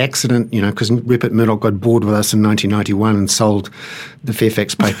some sort of accident, because Rupert Murdoch got bored with us in 1991 and sold the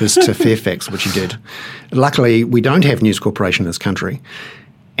Fairfax papers to Fairfax, which he did. Luckily, we don't have News Corporation in this country.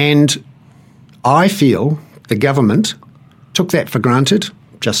 And I feel the government took that for granted,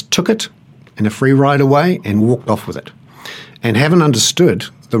 just took it in a free ride away and walked off with it, and haven't understood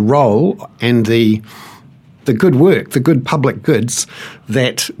the role and the good work, the good public goods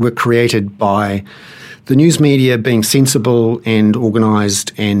that were created by the news media being sensible and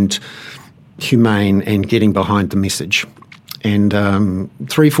organised and humane and getting behind the message. And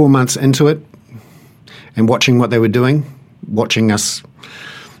 3-4 months into it and watching what they were doing, watching us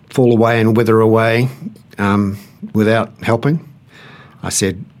fall away and wither away without helping, I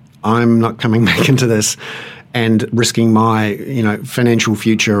said, I'm not coming back into this and risking my financial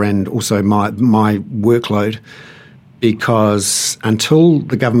future and also my workload, because until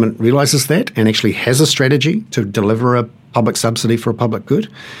the government realises that and actually has a strategy to deliver a public subsidy for a public good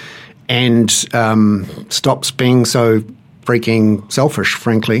and stops being so freaking selfish,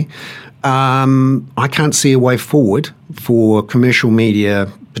 frankly, I can't see a way forward for commercial media,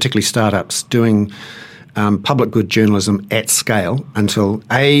 particularly startups, doing public good journalism at scale until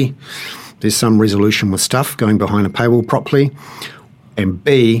A, there's some resolution with Stuff going behind a paywall properly, and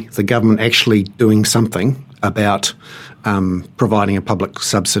B, the government actually doing something about providing a public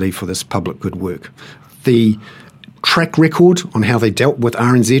subsidy for this public good work. The track record on how they dealt with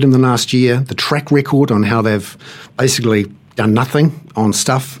RNZ in the last year, the track record on how they've basically done nothing on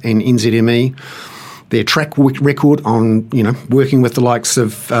Stuff and NZME, their track record on working with the likes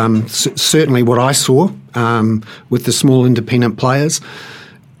of certainly what I saw with the small independent players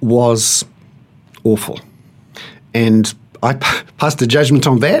was awful. And I passed a judgment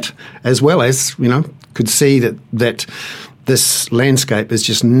on that, as well as, could see that this landscape is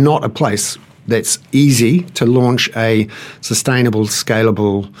just not a place that's easy to launch a sustainable,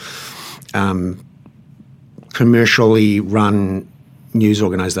 scalable, commercially run news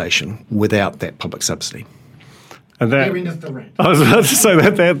organisation without that public subsidy. And that, end of the rant. I was about to say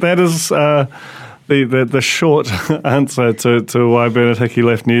that is the short answer to why Bernard Hickey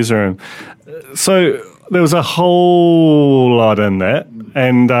left Newsroom. So there was a whole lot in that,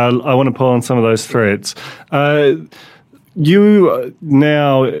 and I want to pull on some of those threads. You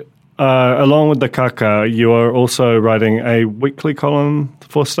now, along with the kaka, you are also writing a weekly column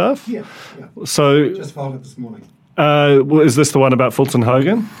for Stuff? Yeah. So Just filed it this morning. Is this the one about Fulton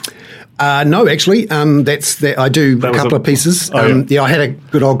Hogan? No, actually, I do a couple of pieces. I had a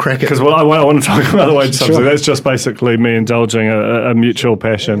good old crack at it. Because I want to talk about the wage subsidy. Sure. That's just basically me indulging a mutual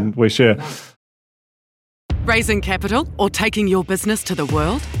passion we share. Raising capital or taking your business to the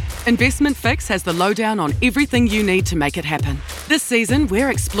world? Investment Fix has the lowdown on everything you need to make it happen. This season,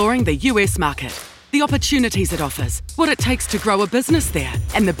 we're exploring the US market, the opportunities it offers, what it takes to grow a business there,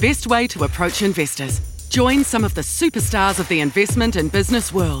 and the best way to approach investors. Join some of the superstars of the investment and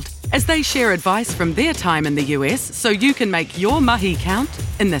business world as they share advice from their time in the US so you can make your mahi count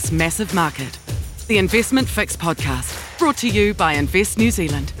in this massive market. The Investment Fix podcast, brought to you by Invest New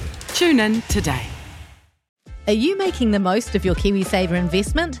Zealand. Tune in today. Are you making the most of your KiwiSaver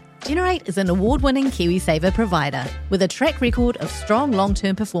investment? Generate is an award-winning KiwiSaver provider with a track record of strong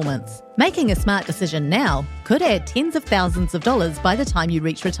long-term performance. Making a smart decision now could add tens of thousands of dollars by the time you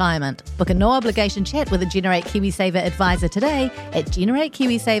reach retirement. Book a no-obligation chat with a Generate KiwiSaver advisor today at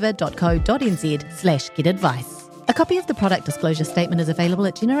generatekiwisaver.co.nz/get-advice. A copy of the product disclosure statement is available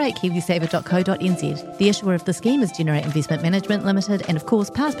at generatekiwisaver.co.nz. The issuer of the scheme is Generate Investment Management Limited, and of course,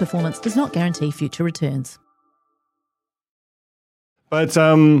 past performance does not guarantee future returns. But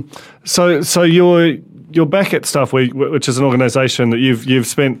so you're back at Stuff, which is an organisation that you've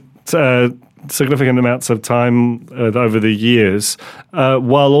spent significant amounts of time over the years,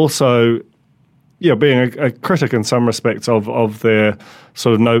 while also being a critic in some respects of their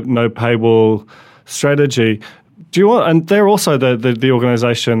sort of no paywall strategy. And they're also the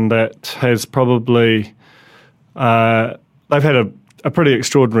organisation that has probably they've had a pretty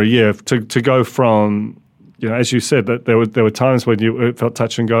extraordinary year to go from. As you said, that there were times when it felt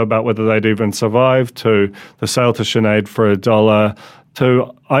touch and go about whether they'd even survive, to the sale to Sinead for $1,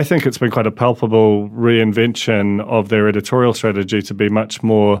 to I think it's been quite a palpable reinvention of their editorial strategy to be much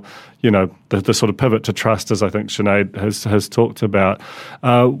more, the sort of pivot to trust, as I think Sinead has talked about.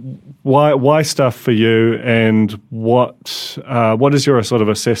 Why Stuff for you, and what is your sort of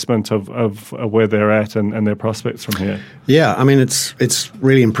assessment of where they're at and their prospects from here? Yeah, I mean, it's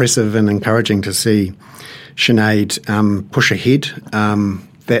really impressive and encouraging to see Sinead push ahead.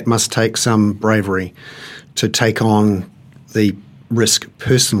 That must take some bravery to take on the risk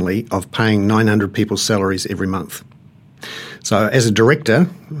personally of paying 900 people's salaries every month. So as a director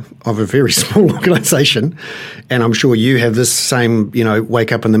of a very small organisation, and I'm sure you have this same,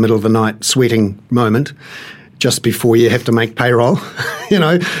 wake up in the middle of the night sweating moment just before you have to make payroll,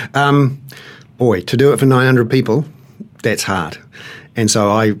 boy, to do it for 900 people, that's hard. And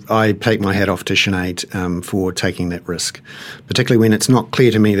so I take my hat off to Sinead for taking that risk, particularly when it's not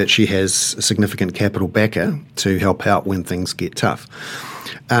clear to me that she has a significant capital backer to help out when things get tough.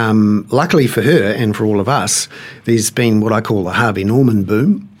 Luckily for her and for all of us, there's been what I call the Harvey Norman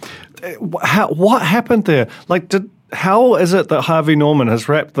boom. What happened there? How is it that Harvey Norman has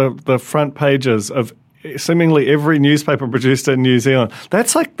wrapped the front pages of seemingly every newspaper produced in New Zealand?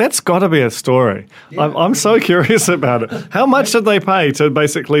 That's got to be a story. Yeah. I'm so curious about it. How much did they pay to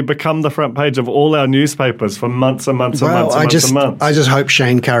basically become the front page of all our newspapers for months and months and months and months? I just hope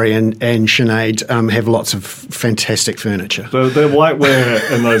Shane Curry and Sinead have lots of fantastic furniture. The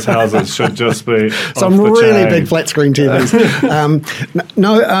whiteware in those houses should just be some really big flat screen TVs.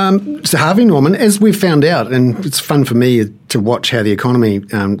 So Harvey Norman, as we've found out, and it's fun for me to watch how the economy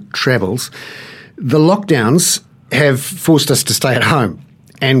travels, the lockdowns have forced us to stay at home,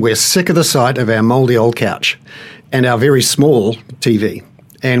 and we're sick of the sight of our mouldy old couch and our very small TV.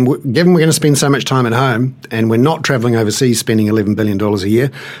 And given we're going to spend so much time at home and we're not travelling overseas spending $11 billion a year,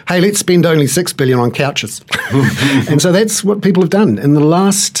 hey, let's spend only $6 billion on couches. And so that's what people have done. In the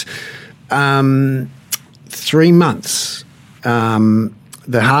last 3 months, the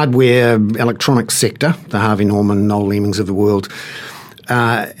hardware electronic sector, the Harvey Norman, Noel Leemings of the world,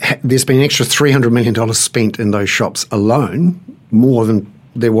 there's been an extra $300 million spent in those shops alone, more than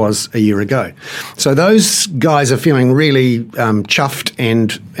there was a year ago. So those guys are feeling really chuffed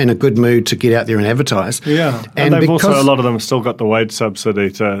and in a good mood to get out there and advertise. Yeah, and they've also, a lot of them have still got the wage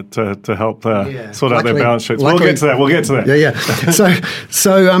subsidy to help sort out their balance sheets. We'll get to that. Yeah.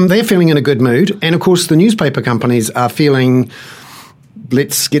 So they're feeling in a good mood. And, of course, the newspaper companies are feeling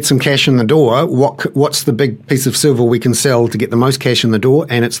let's get some cash in the door. What's the big piece of silver we can sell to get the most cash in the door?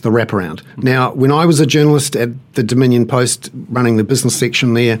 And it's the wraparound. Now, when I was a journalist at the Dominion Post running the business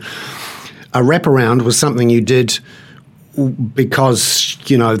section there, a wraparound was something you did because,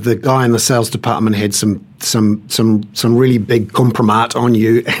 the guy in the sales department had some really big compromat on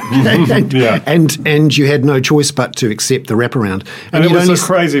you, and you had no choice but to accept the wraparound. And it was a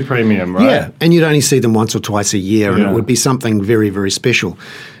crazy premium, right? Yeah, and you'd only see them once or twice a year, and it would be something very, very special.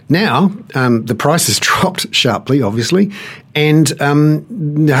 Now, the price has dropped sharply, obviously, and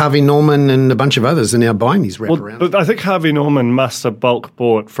Harvey Norman and a bunch of others are now buying these wraparounds. But I think Harvey Norman must have bulk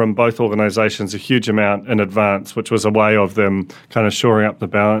bought from both organisations a huge amount in advance, which was a way of them kind of shoring up the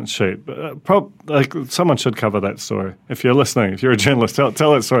balance sheet. Someone should cover that story. If you're listening, if you're a journalist, tell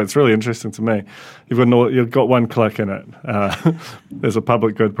that story. It's really interesting to me. You've got one click in it. There's a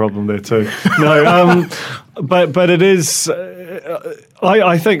public good problem there too. No, but it is.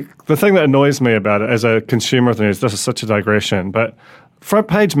 I think the thing that annoys me about it as a consumer thing is this is such a digression, but front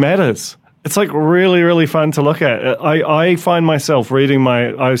page matters. It's like really, really fun to look at. I find myself reading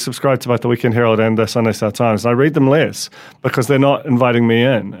I subscribe to both the Weekend Herald and the Sunday Star Times, and I read them less because they're not inviting me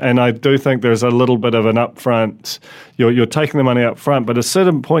in. And I do think there's a little bit of an upfront, you're taking the money up front, but at a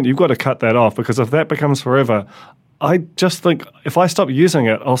certain point you've got to cut that off, because if that becomes forever, I just think if I stop using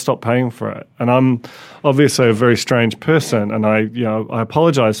it, I'll stop paying for it. And I'm obviously a very strange person, and I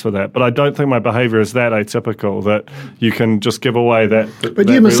apologise for that. But I don't think my behaviour is that atypical that you can just give away that. But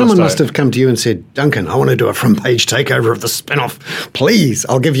someone must have come to you and said, "Duncan, I want to do a front page takeover of the spin-off. Please,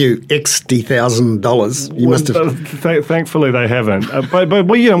 I'll give you $60,000." You must have. Thankfully, they haven't. But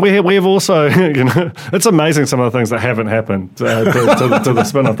we have also it's amazing some of the things that haven't happened to the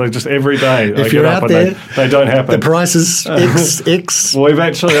spin-off. They just every day if you're out there, they don't happen. The prices X. Well, we've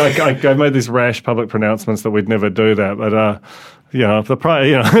actually I made these rash public pronouncements that we'd never do that, but the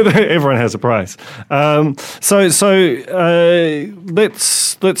price, everyone has a price.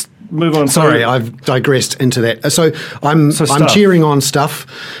 Let's move on. Sorry, I've digressed into that. So I'm cheering on stuff.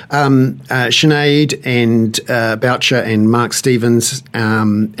 Sinead and Boucher and Mark Stevens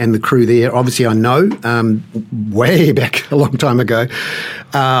and the crew there. Obviously, I know way back a long time ago,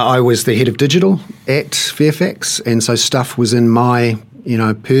 I was the head of digital at Fairfax, and so stuff was in my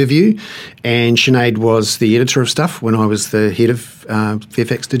purview, and Sinead was the editor of stuff when I was the head of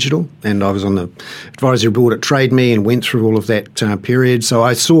Fairfax Digital, and I was on the advisory board at Trade Me and went through all of that period. So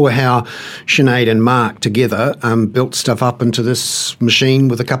I saw how Sinead and Mark together built stuff up into this machine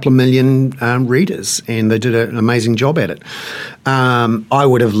with a couple of million readers, and they did an amazing job at it. I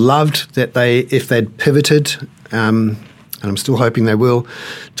would have loved that if they'd pivoted, and I'm still hoping they will,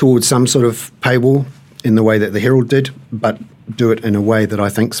 towards some sort of paywall in the way that the Herald did, but do it in a way that I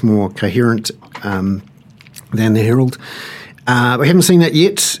think is more coherent than the Herald. We haven't seen that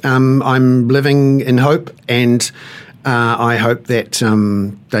yet. I'm living in hope, and I hope that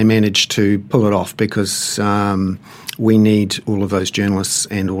they manage to pull it off, because we need all of those journalists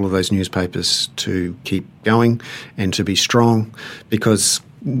and all of those newspapers to keep going and to be strong, because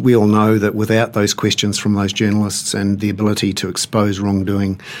we all know that without those questions from those journalists and the ability to expose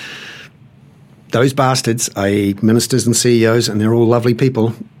wrongdoing, those bastards, i.e. ministers and CEOs, and they're all lovely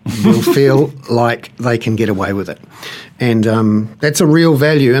people, will feel like they can get away with it. And that's a real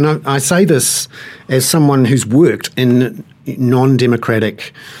value. And I say this as someone who's worked in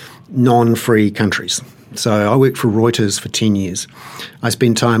non-democratic, non-free countries. So I worked for Reuters for 10 years. I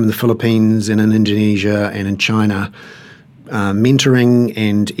spent time in the Philippines and in Indonesia and in China mentoring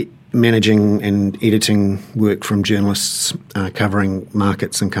and managing and editing work from journalists covering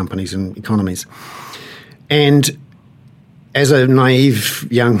markets and companies and economies. And as a naive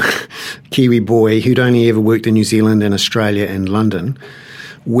young Kiwi boy who'd only ever worked in New Zealand and Australia and London,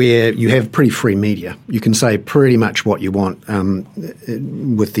 where you have pretty free media, you can say pretty much what you want,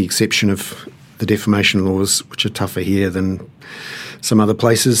 with the exception of the defamation laws, which are tougher here than some other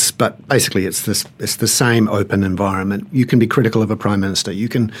places, but basically it's the same open environment. You can be critical of a prime minister. You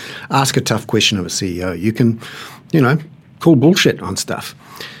can ask a tough question of a CEO. You can, call bullshit on stuff.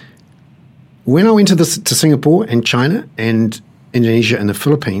 When I went to Singapore and China and Indonesia and the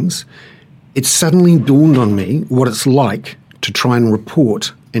Philippines, it suddenly dawned on me what it's like to try and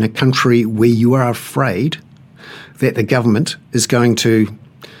report in a country where you are afraid that the government is going to,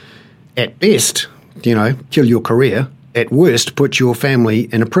 at best, kill your career, at worst, put your family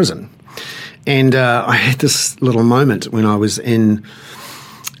in a prison. And I had this little moment when I was in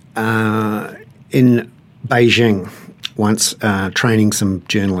Beijing once, training some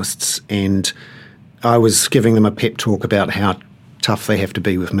journalists, and I was giving them a pep talk about how tough they have to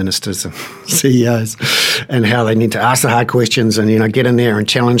be with ministers and CEOs, and how they need to ask the hard questions and, get in there and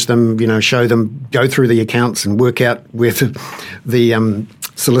challenge them, show them, go through the accounts and work out where the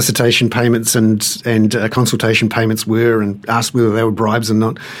solicitation payments and consultation payments were, and ask whether they were bribes or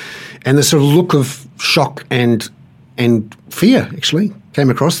not. And the sort of look of shock and fear actually came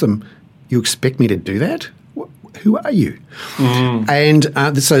across them. You expect me to do that? Who are you? And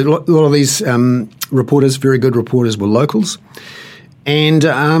so a lot of these reporters, very good reporters, were locals. And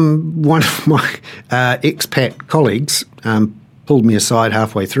one of my expat colleagues pulled me aside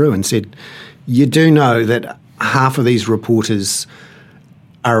halfway through and said, you do know that half of these reporters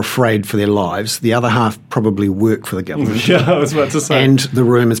are afraid for their lives. The other half probably work for the government. Yeah, I was about to say. And the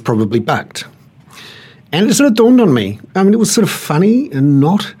room is probably bucked. And it sort of dawned on me. I mean, it was sort of funny and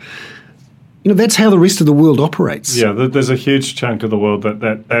not. That's how the rest of the world operates. Yeah, there's a huge chunk of the world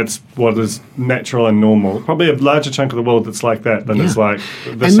that's what is natural and normal. Probably a larger chunk of the world that's like that than is like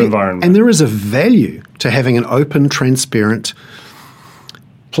this environment. And there is a value to having an open, transparent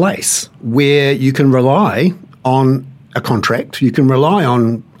place where you can rely on a contract, you can rely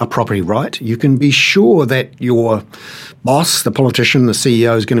on a property right, you can be sure that your boss, the politician, the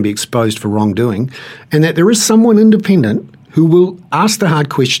CEO is going to be exposed for wrongdoing, and that there is someone independent who will ask the hard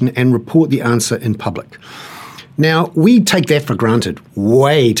question and report the answer in public. Now, we take that for granted,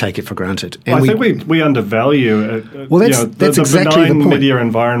 take it for granted. And I think we undervalue that's exactly benign the point. Media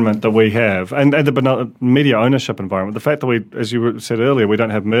environment that we have, and the benign media ownership environment. The fact that we, as you said earlier, we don't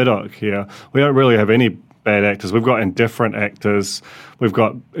have Murdoch here. We don't really have any bad actors. We've got indifferent actors. We've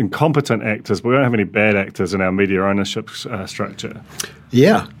got incompetent actors. We don't have any bad actors in our media ownership structure.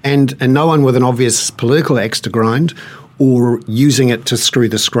 Yeah, and no one with an obvious political axe to grind, or using it to screw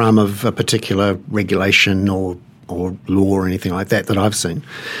the scrum of a particular regulation or law or anything like that I've seen.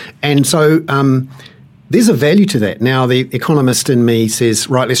 And so there's a value to that. Now, the economist in me says,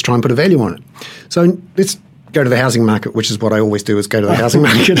 right, let's try and put a value on it. So let's go to the housing market, which is what I always do, is go to the housing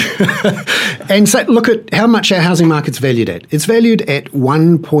market and say, look at how much our housing market's valued at. It's valued at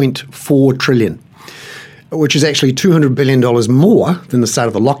 $1.4 trillion, which is actually $200 billion more than the start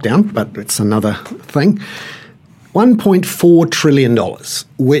of the lockdown, but it's another thing. $1.4 trillion,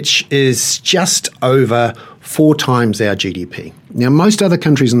 which is just over 4 times our GDP. Now, most other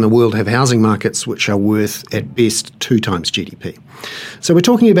countries in the world have housing markets which are worth, at best, 2 times GDP. So we're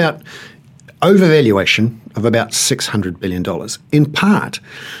talking about overvaluation of about $600 billion, in part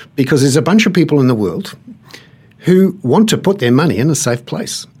because there's a bunch of people in the world who want to put their money in a safe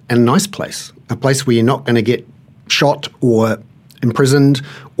place, and a nice place, a place where you're not going to get shot or imprisoned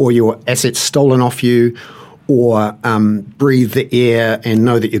or your assets stolen off you, or breathe the air and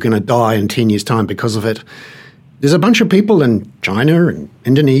know that you're going to die in 10 years' time because of it. There's a bunch of people in China and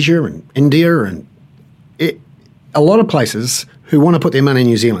Indonesia and India and a lot of places who want to put their money in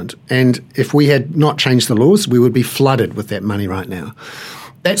New Zealand. And if we had not changed the laws, we would be flooded with that money right now.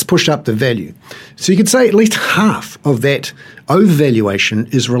 That's pushed up the value. So you could say at least half of that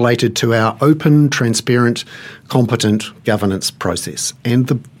overvaluation is related to our open, transparent, competent governance process.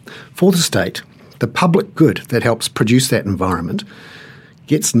 And for the state, the public good that helps produce that environment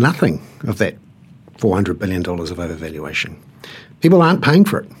gets nothing of that $400 billion of overvaluation. People aren't paying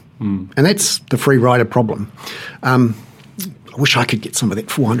for it. And that's the free rider problem. I wish I could get some of that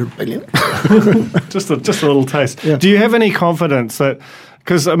 $400 billion. just a little taste. Yeah. Do you have any confidence that,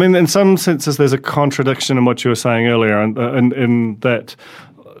 because, I mean, in some senses there's a contradiction in what you were saying earlier, in that,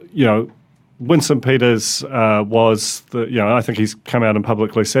 Winston Peters was I think he's come out and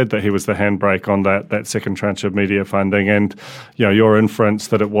publicly said that he was the handbrake on that second tranche of media funding, and your inference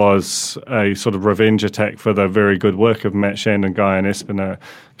that it was a sort of revenge attack for the very good work of Matt Shandon, Guy and Espiner,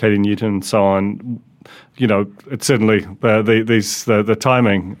 Katie Newton, and so on. It's certainly the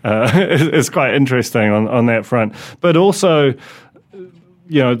timing is quite interesting on that front, but also,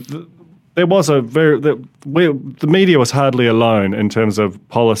 there was the media was hardly alone in terms of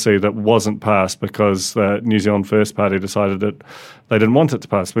policy that wasn't passed because the New Zealand First Party decided that they didn't want it to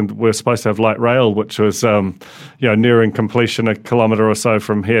pass. We're supposed to have light rail, which was nearing completion a kilometre or so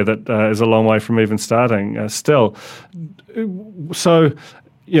from here. That is a long way from even starting still. So.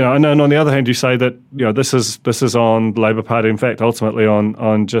 And on the other hand, you say that this is on the Labour Party. In fact, ultimately on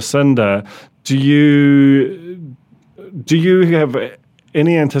Jacinda. Do you have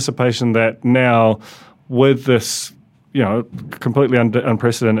any anticipation that now, with this, completely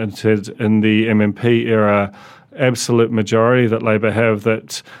unprecedented in the MMP era, absolute majority that Labour have,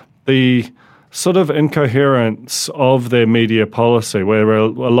 that the sort of incoherence of their media policy, where a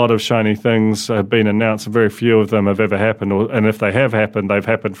lot of shiny things have been announced and very few of them have ever happened, and if they have happened, they've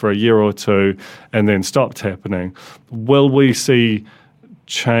happened for a year or two and then stopped happening. Will we see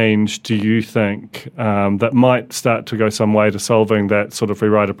change, do you think, that might start to go some way to solving that sort of free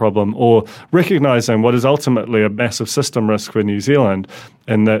rider problem, or recognising what is ultimately a massive system risk for New Zealand,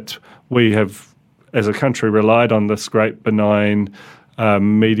 and that we have, as a country, relied on this great benign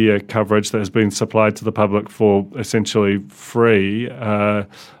media coverage that has been supplied to the public for essentially free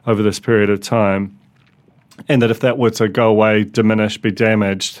over this period of time, and that if that were to go away, diminish, be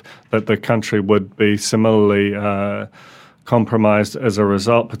damaged, that the country would be similarly compromised as a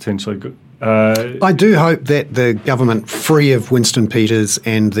result, potentially? I do hope that the government, free of Winston Peters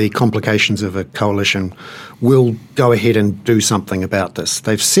and the complications of a coalition, will go ahead and do something about this.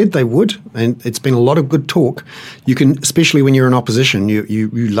 They've said they would, and it's been a lot of good talk. You can, especially when you're in opposition, you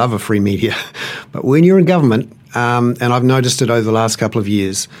love a free media. But when you're in government, and I've noticed it over the last couple of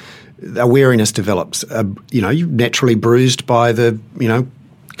years, a wariness develops. You're naturally bruised by the,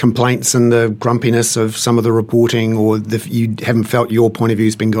 complaints and the grumpiness of some of the reporting, or you haven't felt your point of view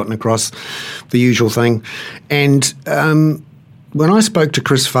has been gotten across, the usual thing. And when I spoke to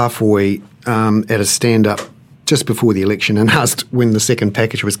Chris Farfoy at a stand-up just before the election and asked when the second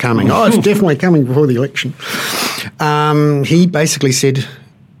package was coming, it's definitely coming before the election, he basically said,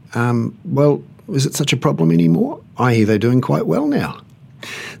 well, is it such a problem anymore? I hear they're doing quite well now.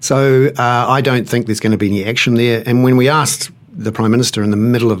 So I don't think there's going to be any action there. And when we asked the Prime Minister in the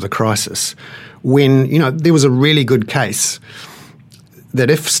middle of the crisis, when, there was a really good case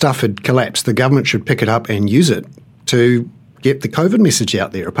that if stuff had collapsed, the government should pick it up and use it to get the COVID message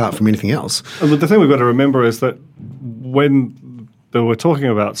out there, apart from anything else. And the thing we've got to remember is that when they were talking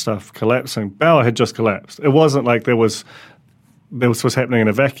about stuff collapsing, Bauer had just collapsed. It wasn't like this was happening in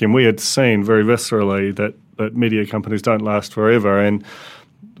a vacuum. We had seen very viscerally that media companies don't last forever, and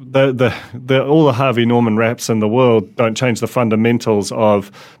all the Harvey Norman raps in the world don't change the fundamentals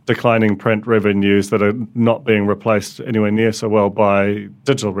of declining print revenues that are not being replaced anywhere near so well by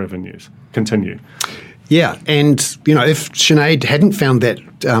digital revenues. Continue. Yeah, and if Sinead hadn't found that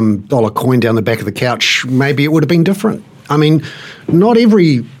dollar coin down the back of the couch, maybe it would have been different. I mean, not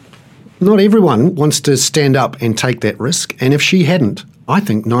everyone wants to stand up and take that risk, and if she hadn't, I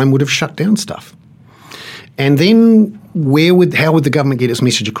think Nine would have shut down stuff. And then how would the government get its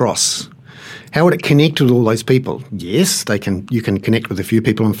message across? How would it connect with all those people? Yes, you can connect with a few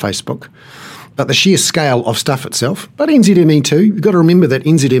people on Facebook, but the sheer scale of stuff itself, but NZME too. You've got to remember that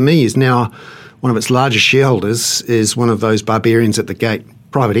NZME is now one of its largest shareholders, is one of those barbarians at the gate,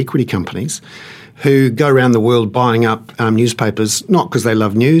 private equity companies, who go around the world buying up newspapers, not because they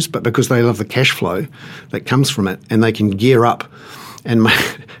love news, but because they love the cash flow that comes from it, and they can gear up and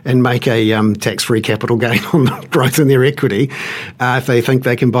make a tax-free capital gain on the growth in their equity if they think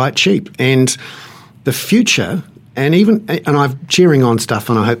they can buy it cheap. And the future, and I'm cheering on stuff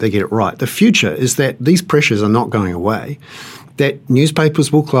and I hope they get it right, the future is that these pressures are not going away, that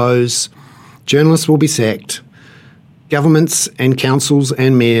newspapers will close, journalists will be sacked, governments and councils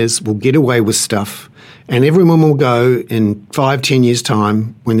and mayors will get away with stuff, and everyone will go in 5-10 years'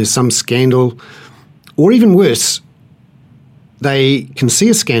 time when there's some scandal, or even worse, they can see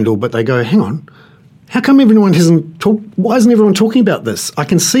a scandal, but they go, hang on, how come everyone why isn't everyone talking about this? I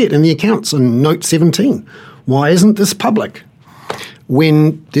can see it in the accounts on note 17. Why isn't this public?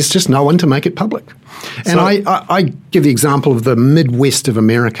 When there's just no one to make it public. And I give the example of the Midwest of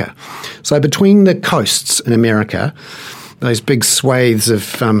America. So between the coasts in America, those big swathes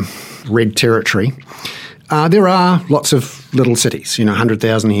of red territory, there are lots of little cities,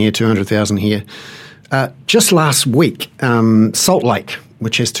 100,000 here, 200,000 here. Just last week, Salt Lake,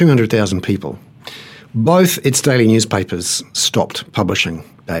 which has 200,000 people, both its daily newspapers stopped publishing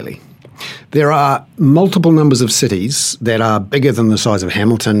daily. There are multiple numbers of cities that are bigger than the size of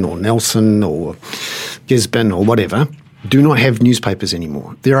Hamilton or Nelson or Gisborne or whatever, do not have newspapers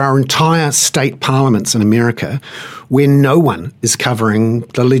anymore. There are entire state parliaments in America where no one is covering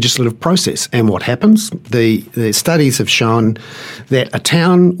the legislative process. And what happens? The studies have shown that a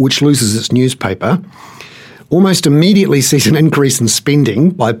town which loses its newspaper almost immediately sees an increase in spending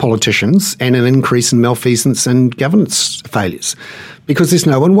by politicians and an increase in malfeasance and governance failures because there's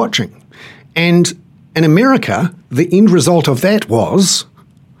no one watching. And in America, the end result of that was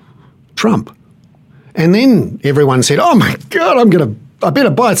Trump. And then everyone said, oh my God, I better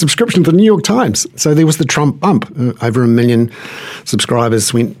buy a subscription to the New York Times. So there was the Trump bump. Over 1 million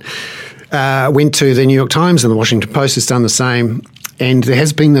subscribers went to the New York Times, and the Washington Post has done the same. And there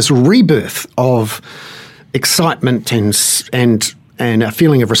has been this rebirth of excitement and and a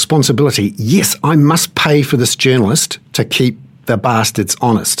feeling of responsibility. Yes, I must pay for this journalist to keep the bastards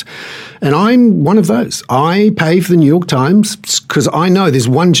honest. And I'm one of those. I pay for the New York Times because I know there's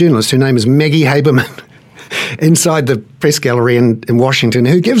one journalist, her name is Maggie Haberman, inside the press gallery in Washington,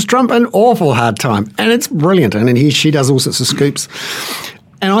 who gives Trump an awful hard time. And it's brilliant. And she does all sorts of scoops.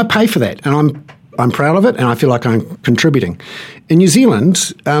 And I pay for that. And I'm proud of it, and I feel like I'm contributing. In New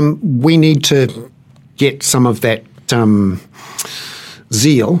Zealand, we need to get some of that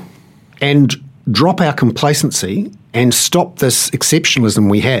zeal and drop our complacency and stop this exceptionalism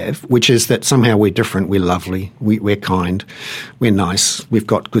we have, which is that somehow we're different, we're lovely, we're kind, we're nice, we've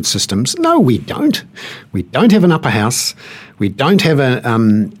got good systems. No, we don't. We don't have an upper house. We don't have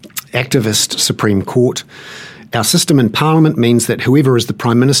an activist Supreme Court. Our system in Parliament means that whoever is the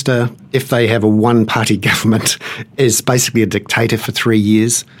Prime Minister, if they have a one-party government, is basically a dictator for 3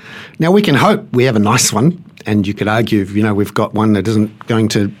 years. Now, we can hope we have a nice one, and you could argue, we've got one that isn't going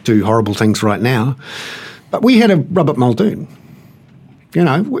to do horrible things right now. But we had a Robert Muldoon.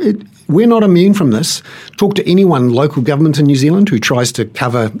 We're not immune from this. Talk to anyone local government in New Zealand who tries to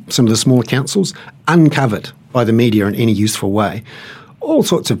cover some of the smaller councils, uncovered by the media in any useful way. All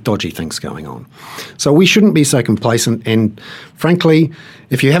sorts of dodgy things going on. So we shouldn't be so complacent. And frankly,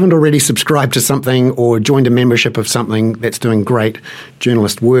 if you haven't already subscribed to something or joined a membership of something that's doing great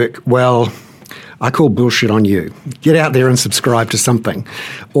journalist work, well, I call bullshit on you. Get out there and subscribe to something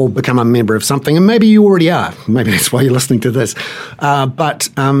or become a member of something. And maybe you already are. Maybe that's why you're listening to this. But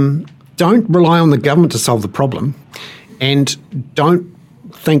don't rely on the government to solve the problem, and don't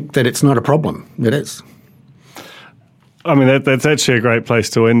think that it's not a problem. It is. I mean, that's actually a great place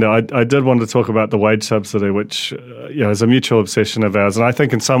to end it. I did want to talk about the wage subsidy, which is a mutual obsession of ours. And I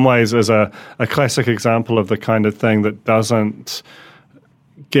think in some ways is a classic example of the kind of thing that doesn't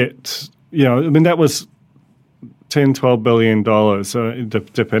get, that was $10-12 billion,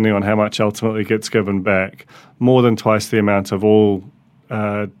 depending on how much ultimately gets given back, more than twice the amount of all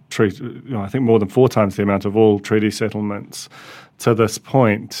I think more than 4 times the amount of all treaty settlements to this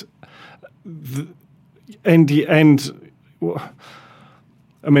point.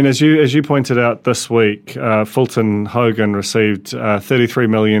 I mean, as you pointed out this week, Fulton Hogan received $33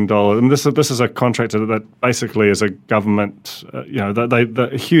 million. And this is a contractor that basically is a government.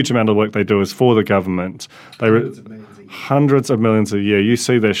 The huge amount of work they do is for the government. Hundreds of millions a year. You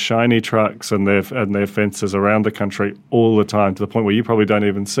see their shiny trucks and their fences around the country all the time, to the point where you probably don't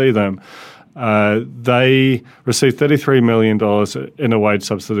even see them. They received $33 million in a wage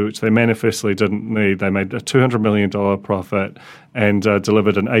subsidy, which they manifestly didn't need. They made a $200 million profit and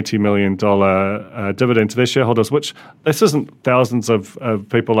delivered an $80 million dividend to their shareholders, which this isn't thousands of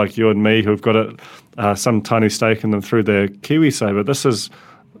people like you and me who've got some tiny stake in them through their KiwiSaver. This is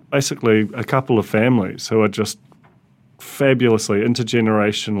basically a couple of families who are just fabulously,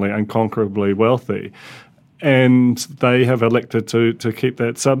 intergenerationally, unconquerably wealthy. And they have elected to keep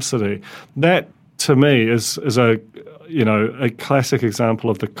that subsidy. That, to me, is a classic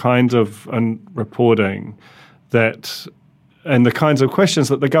example of the kind of reporting that, and the kinds of questions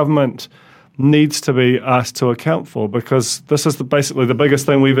that the government needs to be asked to account for, because this is basically the biggest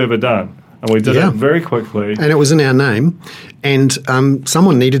thing we've ever done. And we did it very quickly. And it was in our name. And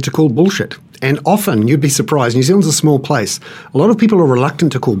someone needed to call bullshit. And often, you'd be surprised, New Zealand's a small place. A lot of people are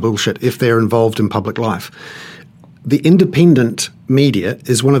reluctant to call bullshit if they're involved in public life. The independent media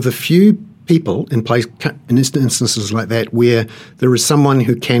is one of the few people in instances like that where there is someone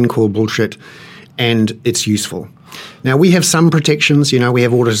who can call bullshit and it's useful. Now, we have some protections. We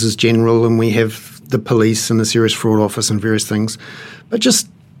have Auditors General and we have the police and the Serious Fraud Office and various things. But just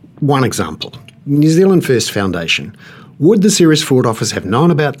one example, New Zealand First Foundation. Would the Serious Fraud Office have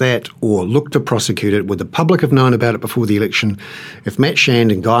known about that or looked to prosecute it? Would the public have known about it before the election if Matt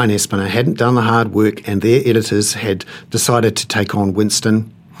Shand and Guy Nespiner hadn't done the hard work and their editors had decided to take on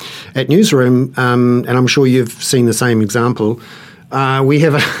Winston? At Newsroom, and I'm sure you've seen the same example, we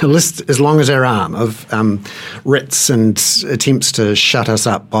have a list as long as our arm of writs and attempts to shut us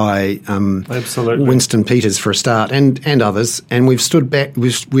up by Winston Peters for a start, and others, and we've stood back.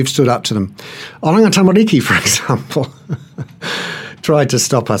 We've stood up to them. Oranga Tamariki, for example, tried to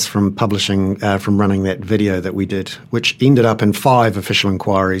stop us from publishing, from running that video that we did, which ended up in 5 official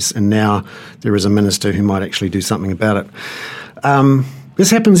inquiries, and now there is a minister who might actually do something about it.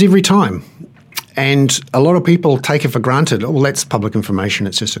 This happens every time. And a lot of people take it for granted. Oh, well, that's public information.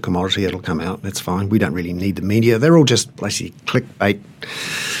 It's just a commodity. It'll come out. That's fine. We don't really need the media. They're all just basically clickbait,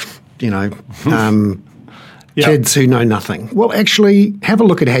 kids who know nothing. Well, actually, have a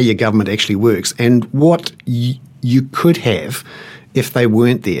look at how your government actually works and what you could have if they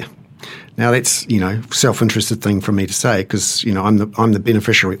weren't there. Now that's, self-interested thing for me to say because, I'm the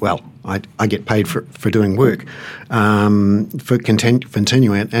beneficiary. Well, I get paid for doing work, for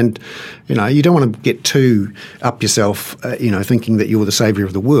continuing it. And, you don't want to get too up yourself, thinking that you're the saviour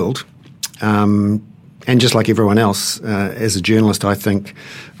of the world. And just like everyone else, as a journalist, I think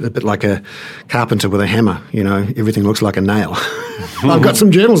a bit like a carpenter with a hammer, everything looks like a nail. I've got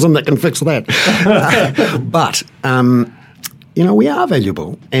some journalism that can fix that. But we are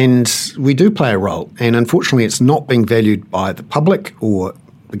valuable and we do play a role. And unfortunately, it's not being valued by the public or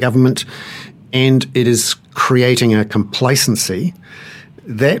the government. And it is creating a complacency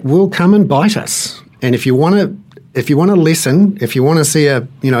that will come and bite us. And if you want to listen, if you want to see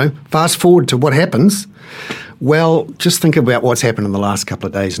fast forward to what happens, well, just think about what's happened in the last couple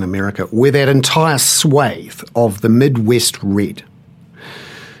of days in America, where that entire swathe of the Midwest red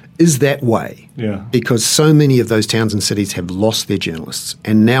is that way. Yeah. Because so many of those towns and cities have lost their journalists,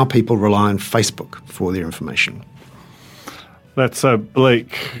 and now people rely on Facebook for their information. That's a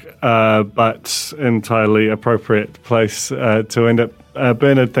bleak but entirely appropriate place to end it.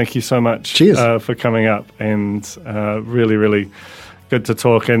 Bernard, thank you so much. Cheers. For coming up, and really, really good to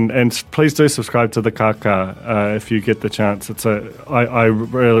talk. And please do subscribe to the Kaka if you get the chance. I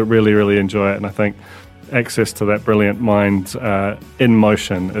really, really, really enjoy it, and I think access to that brilliant mind in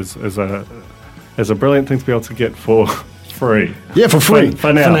motion is a brilliant thing to be able to get for free. Yeah, for free.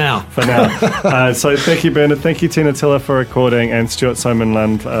 For now. So thank you, Bernard. Thank you, Tina Tiller, for recording, and Stuart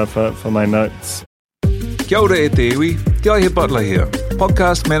Soman-Lund for my notes. Kia ora e te iwi, Te Aihe Butler here,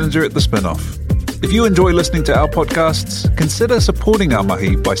 podcast manager at The Spinoff. If you enjoy listening to our podcasts, consider supporting our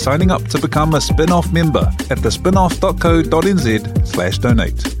mahi by signing up to become a Spinoff member at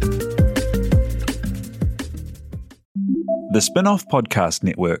thespinoff.co.nz/donate. The Spinoff Podcast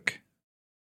Network.